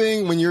sort of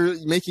thing when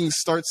you're making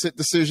start-sit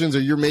decisions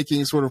or you're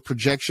making sort of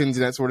projections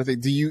and that sort of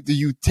thing? Do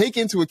you take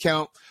into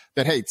account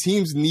that, hey,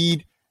 teams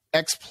need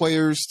X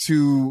players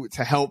to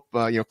help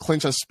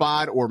clinch a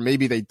spot, or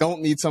maybe they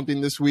don't need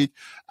something this week?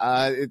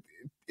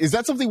 Is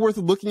that something worth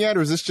looking at,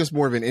 or is this just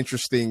more of an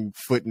interesting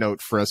footnote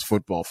for us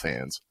football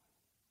fans?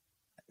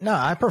 No,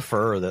 I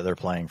prefer that they're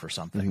playing for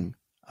something.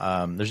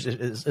 There's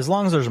as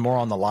long as there's more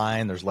on the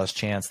line, there's less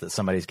chance that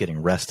somebody's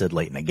getting rested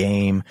late in the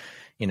game,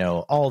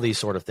 all these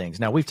sort of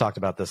things. Now, we've talked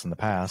about this in the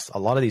past. A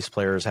lot of these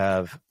players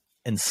have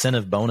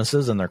incentive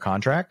bonuses in their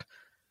contract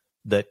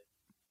that,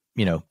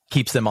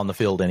 keeps them on the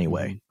field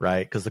anyway,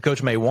 right? Because the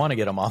coach may want to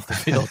get them off the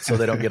field so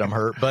they don't get them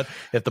hurt. But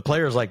if the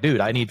player's like, dude,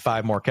 I need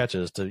 5 more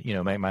catches to,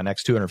 make my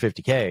next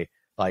 $250K,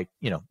 like,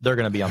 they're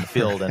going to be on the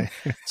field. And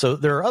so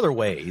there are other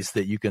ways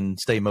that you can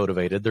stay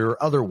motivated. There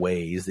are other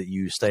ways that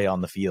you stay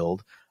on the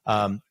field.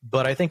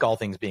 But I think all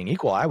things being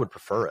equal, I would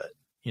prefer it.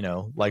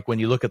 Like when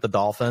you look at the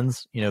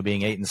Dolphins,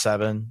 being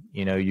 8-7,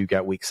 you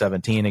got week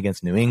 17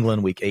 against New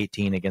England, week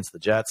 18 against the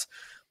Jets.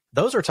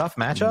 Those are tough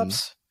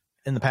matchups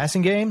in the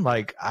passing game.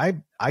 Like I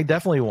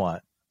definitely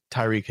want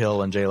Tyreek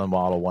Hill and Jalen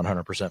Waddle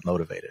 100%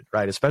 motivated,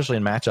 right? Especially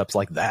in matchups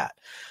like that.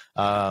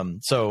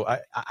 So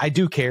I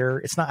do care.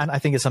 It's not, I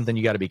think it's something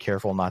you got to be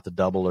careful not to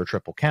double or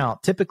triple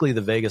count. Typically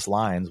the Vegas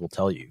lines will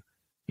tell you,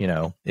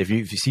 if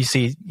you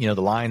see, the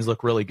lines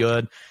look really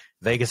good,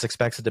 Vegas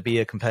expects it to be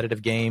a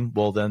competitive game.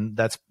 Well, then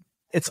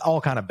it's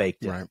all kind of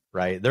baked in,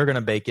 right? They're going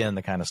to bake in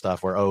the kind of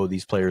stuff where,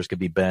 these players could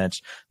be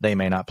benched. They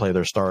may not play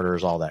their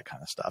starters, all that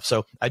kind of stuff.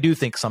 So I do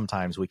think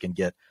sometimes we can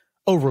get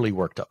overly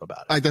worked up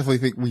about it. I definitely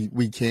think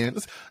we can.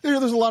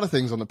 There's a lot of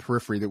things on the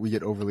periphery that we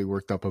get overly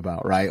worked up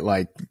about, right?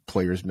 Like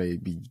players may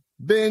be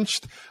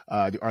benched.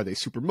 Are they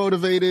super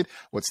motivated?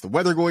 What's the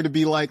weather going to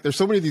be like? There's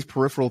so many of these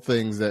peripheral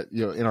things that,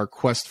 in our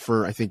quest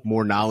for, I think,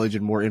 more knowledge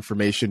and more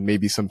information,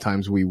 maybe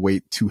sometimes we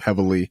weight too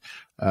heavily.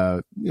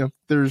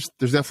 There's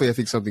definitely, I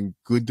think, something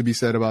good to be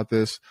said about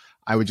this.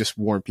 I would just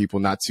warn people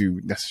not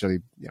to necessarily,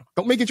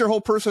 don't make it your whole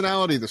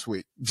personality this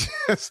week.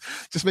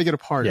 just make it a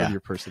part of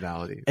your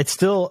personality.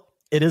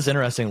 It is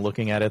interesting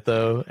looking at it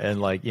though.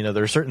 And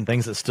there are certain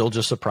things that still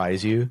just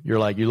surprise you. You're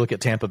like, you look at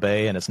Tampa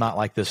Bay and it's not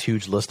like this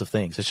huge list of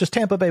things. It's just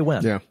Tampa Bay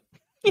win. Yeah.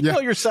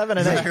 You're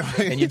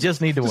 7-8 and you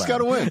just need to win. Just got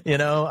to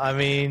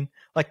win.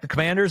 Like the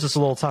Commanders, it's a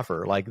little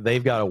tougher. Like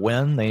they've got to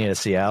win. They need a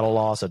Seattle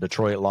loss, a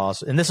Detroit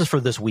loss. And this is for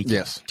this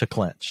weekend to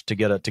clinch, to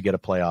get a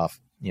playoff,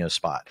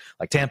 spot.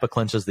 Like Tampa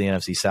clinches the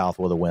NFC South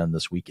with a win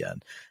this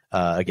weekend,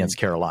 against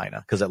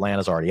Carolina, because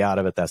Atlanta's already out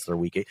of it. That's their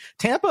week 8.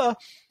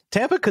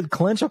 Tampa could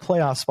clinch a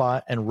playoff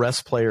spot and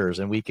rest players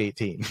in week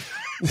 18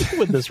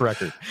 with this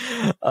record.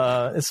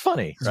 It's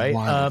funny, right?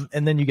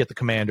 And then you get the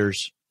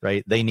Commanders,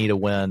 right? They need a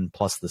win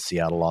plus the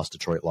Seattle loss,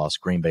 Detroit loss,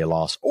 Green Bay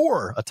loss,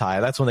 or a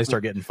tie. That's when they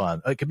start getting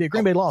fun. It could be a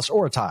Green Bay loss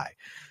or a tie.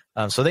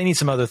 So they need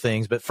some other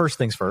things, but first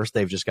things first,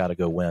 they've just got to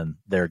go win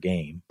their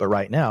game. But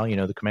right now,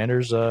 the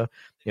Commanders,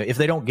 if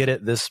they don't get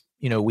it this,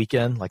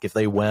 weekend, like if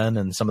they win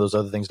and some of those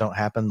other things don't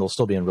happen, they'll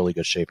still be in really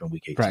good shape in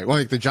week 18. Right. Well,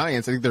 like the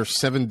Giants, I think there's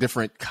 7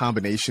 different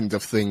combinations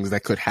of things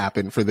that could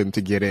happen for them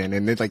to get in.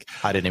 And it's like,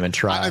 I didn't even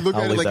try. I look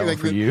I'll at it leave that one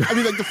for you.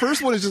 the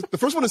first one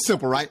is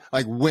simple, right?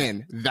 Like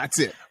win, that's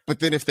it.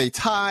 But then if they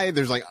tie,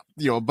 there's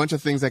a bunch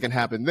of things that can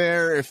happen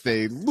there. If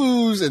they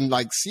lose and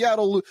like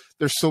Seattle,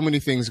 there's so many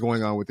things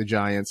going on with the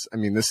Giants. I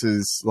mean, this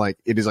is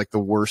it is the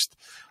worst,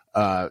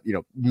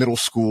 middle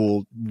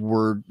school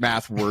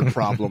math word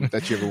problem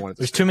that you ever wanted to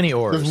There's too many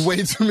ors. There's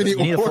way too many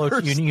ors.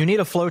 You need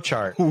a flow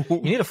chart. You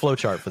need a flow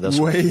chart for this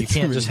one. You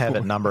can't just have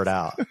it numbered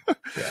out.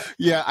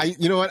 Yeah.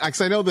 You know what? Because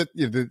I know that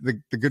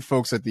the good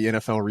folks at the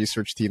NFL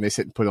research team, they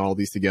sit and put all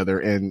these together,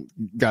 and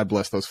God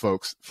bless those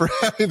folks for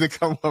having to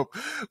come up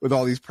with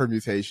all these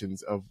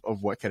permutations of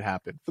what could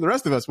happen. For the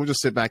rest of us, we'll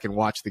just sit back and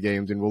watch the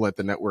games, and we'll let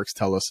the networks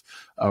tell us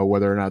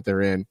whether or not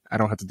they're in. I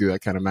don't have to do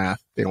that kind of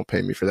math. They don't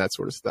pay me for that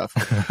sort of stuff.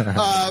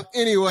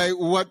 Anyway,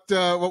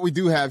 what we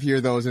do have here,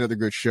 though, is another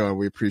good show, and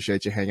we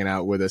appreciate you hanging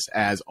out with us.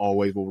 As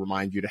always, we'll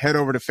remind you to head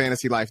over to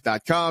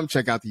fantasylife.com,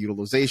 check out the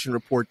utilization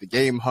report, the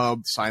game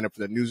hub, sign up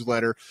for the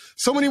newsletter,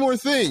 so many more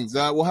things.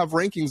 We'll have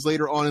rankings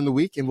later on in the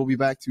week, and we'll be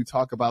back to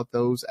talk about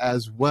those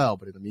as well.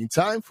 But in the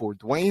meantime, for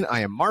Dwayne, I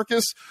am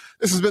Marcus.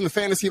 This has been the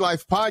Fantasy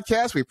Life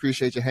Podcast. We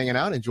appreciate you hanging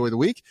out. Enjoy the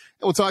week,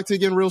 and we'll talk to you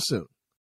again real soon.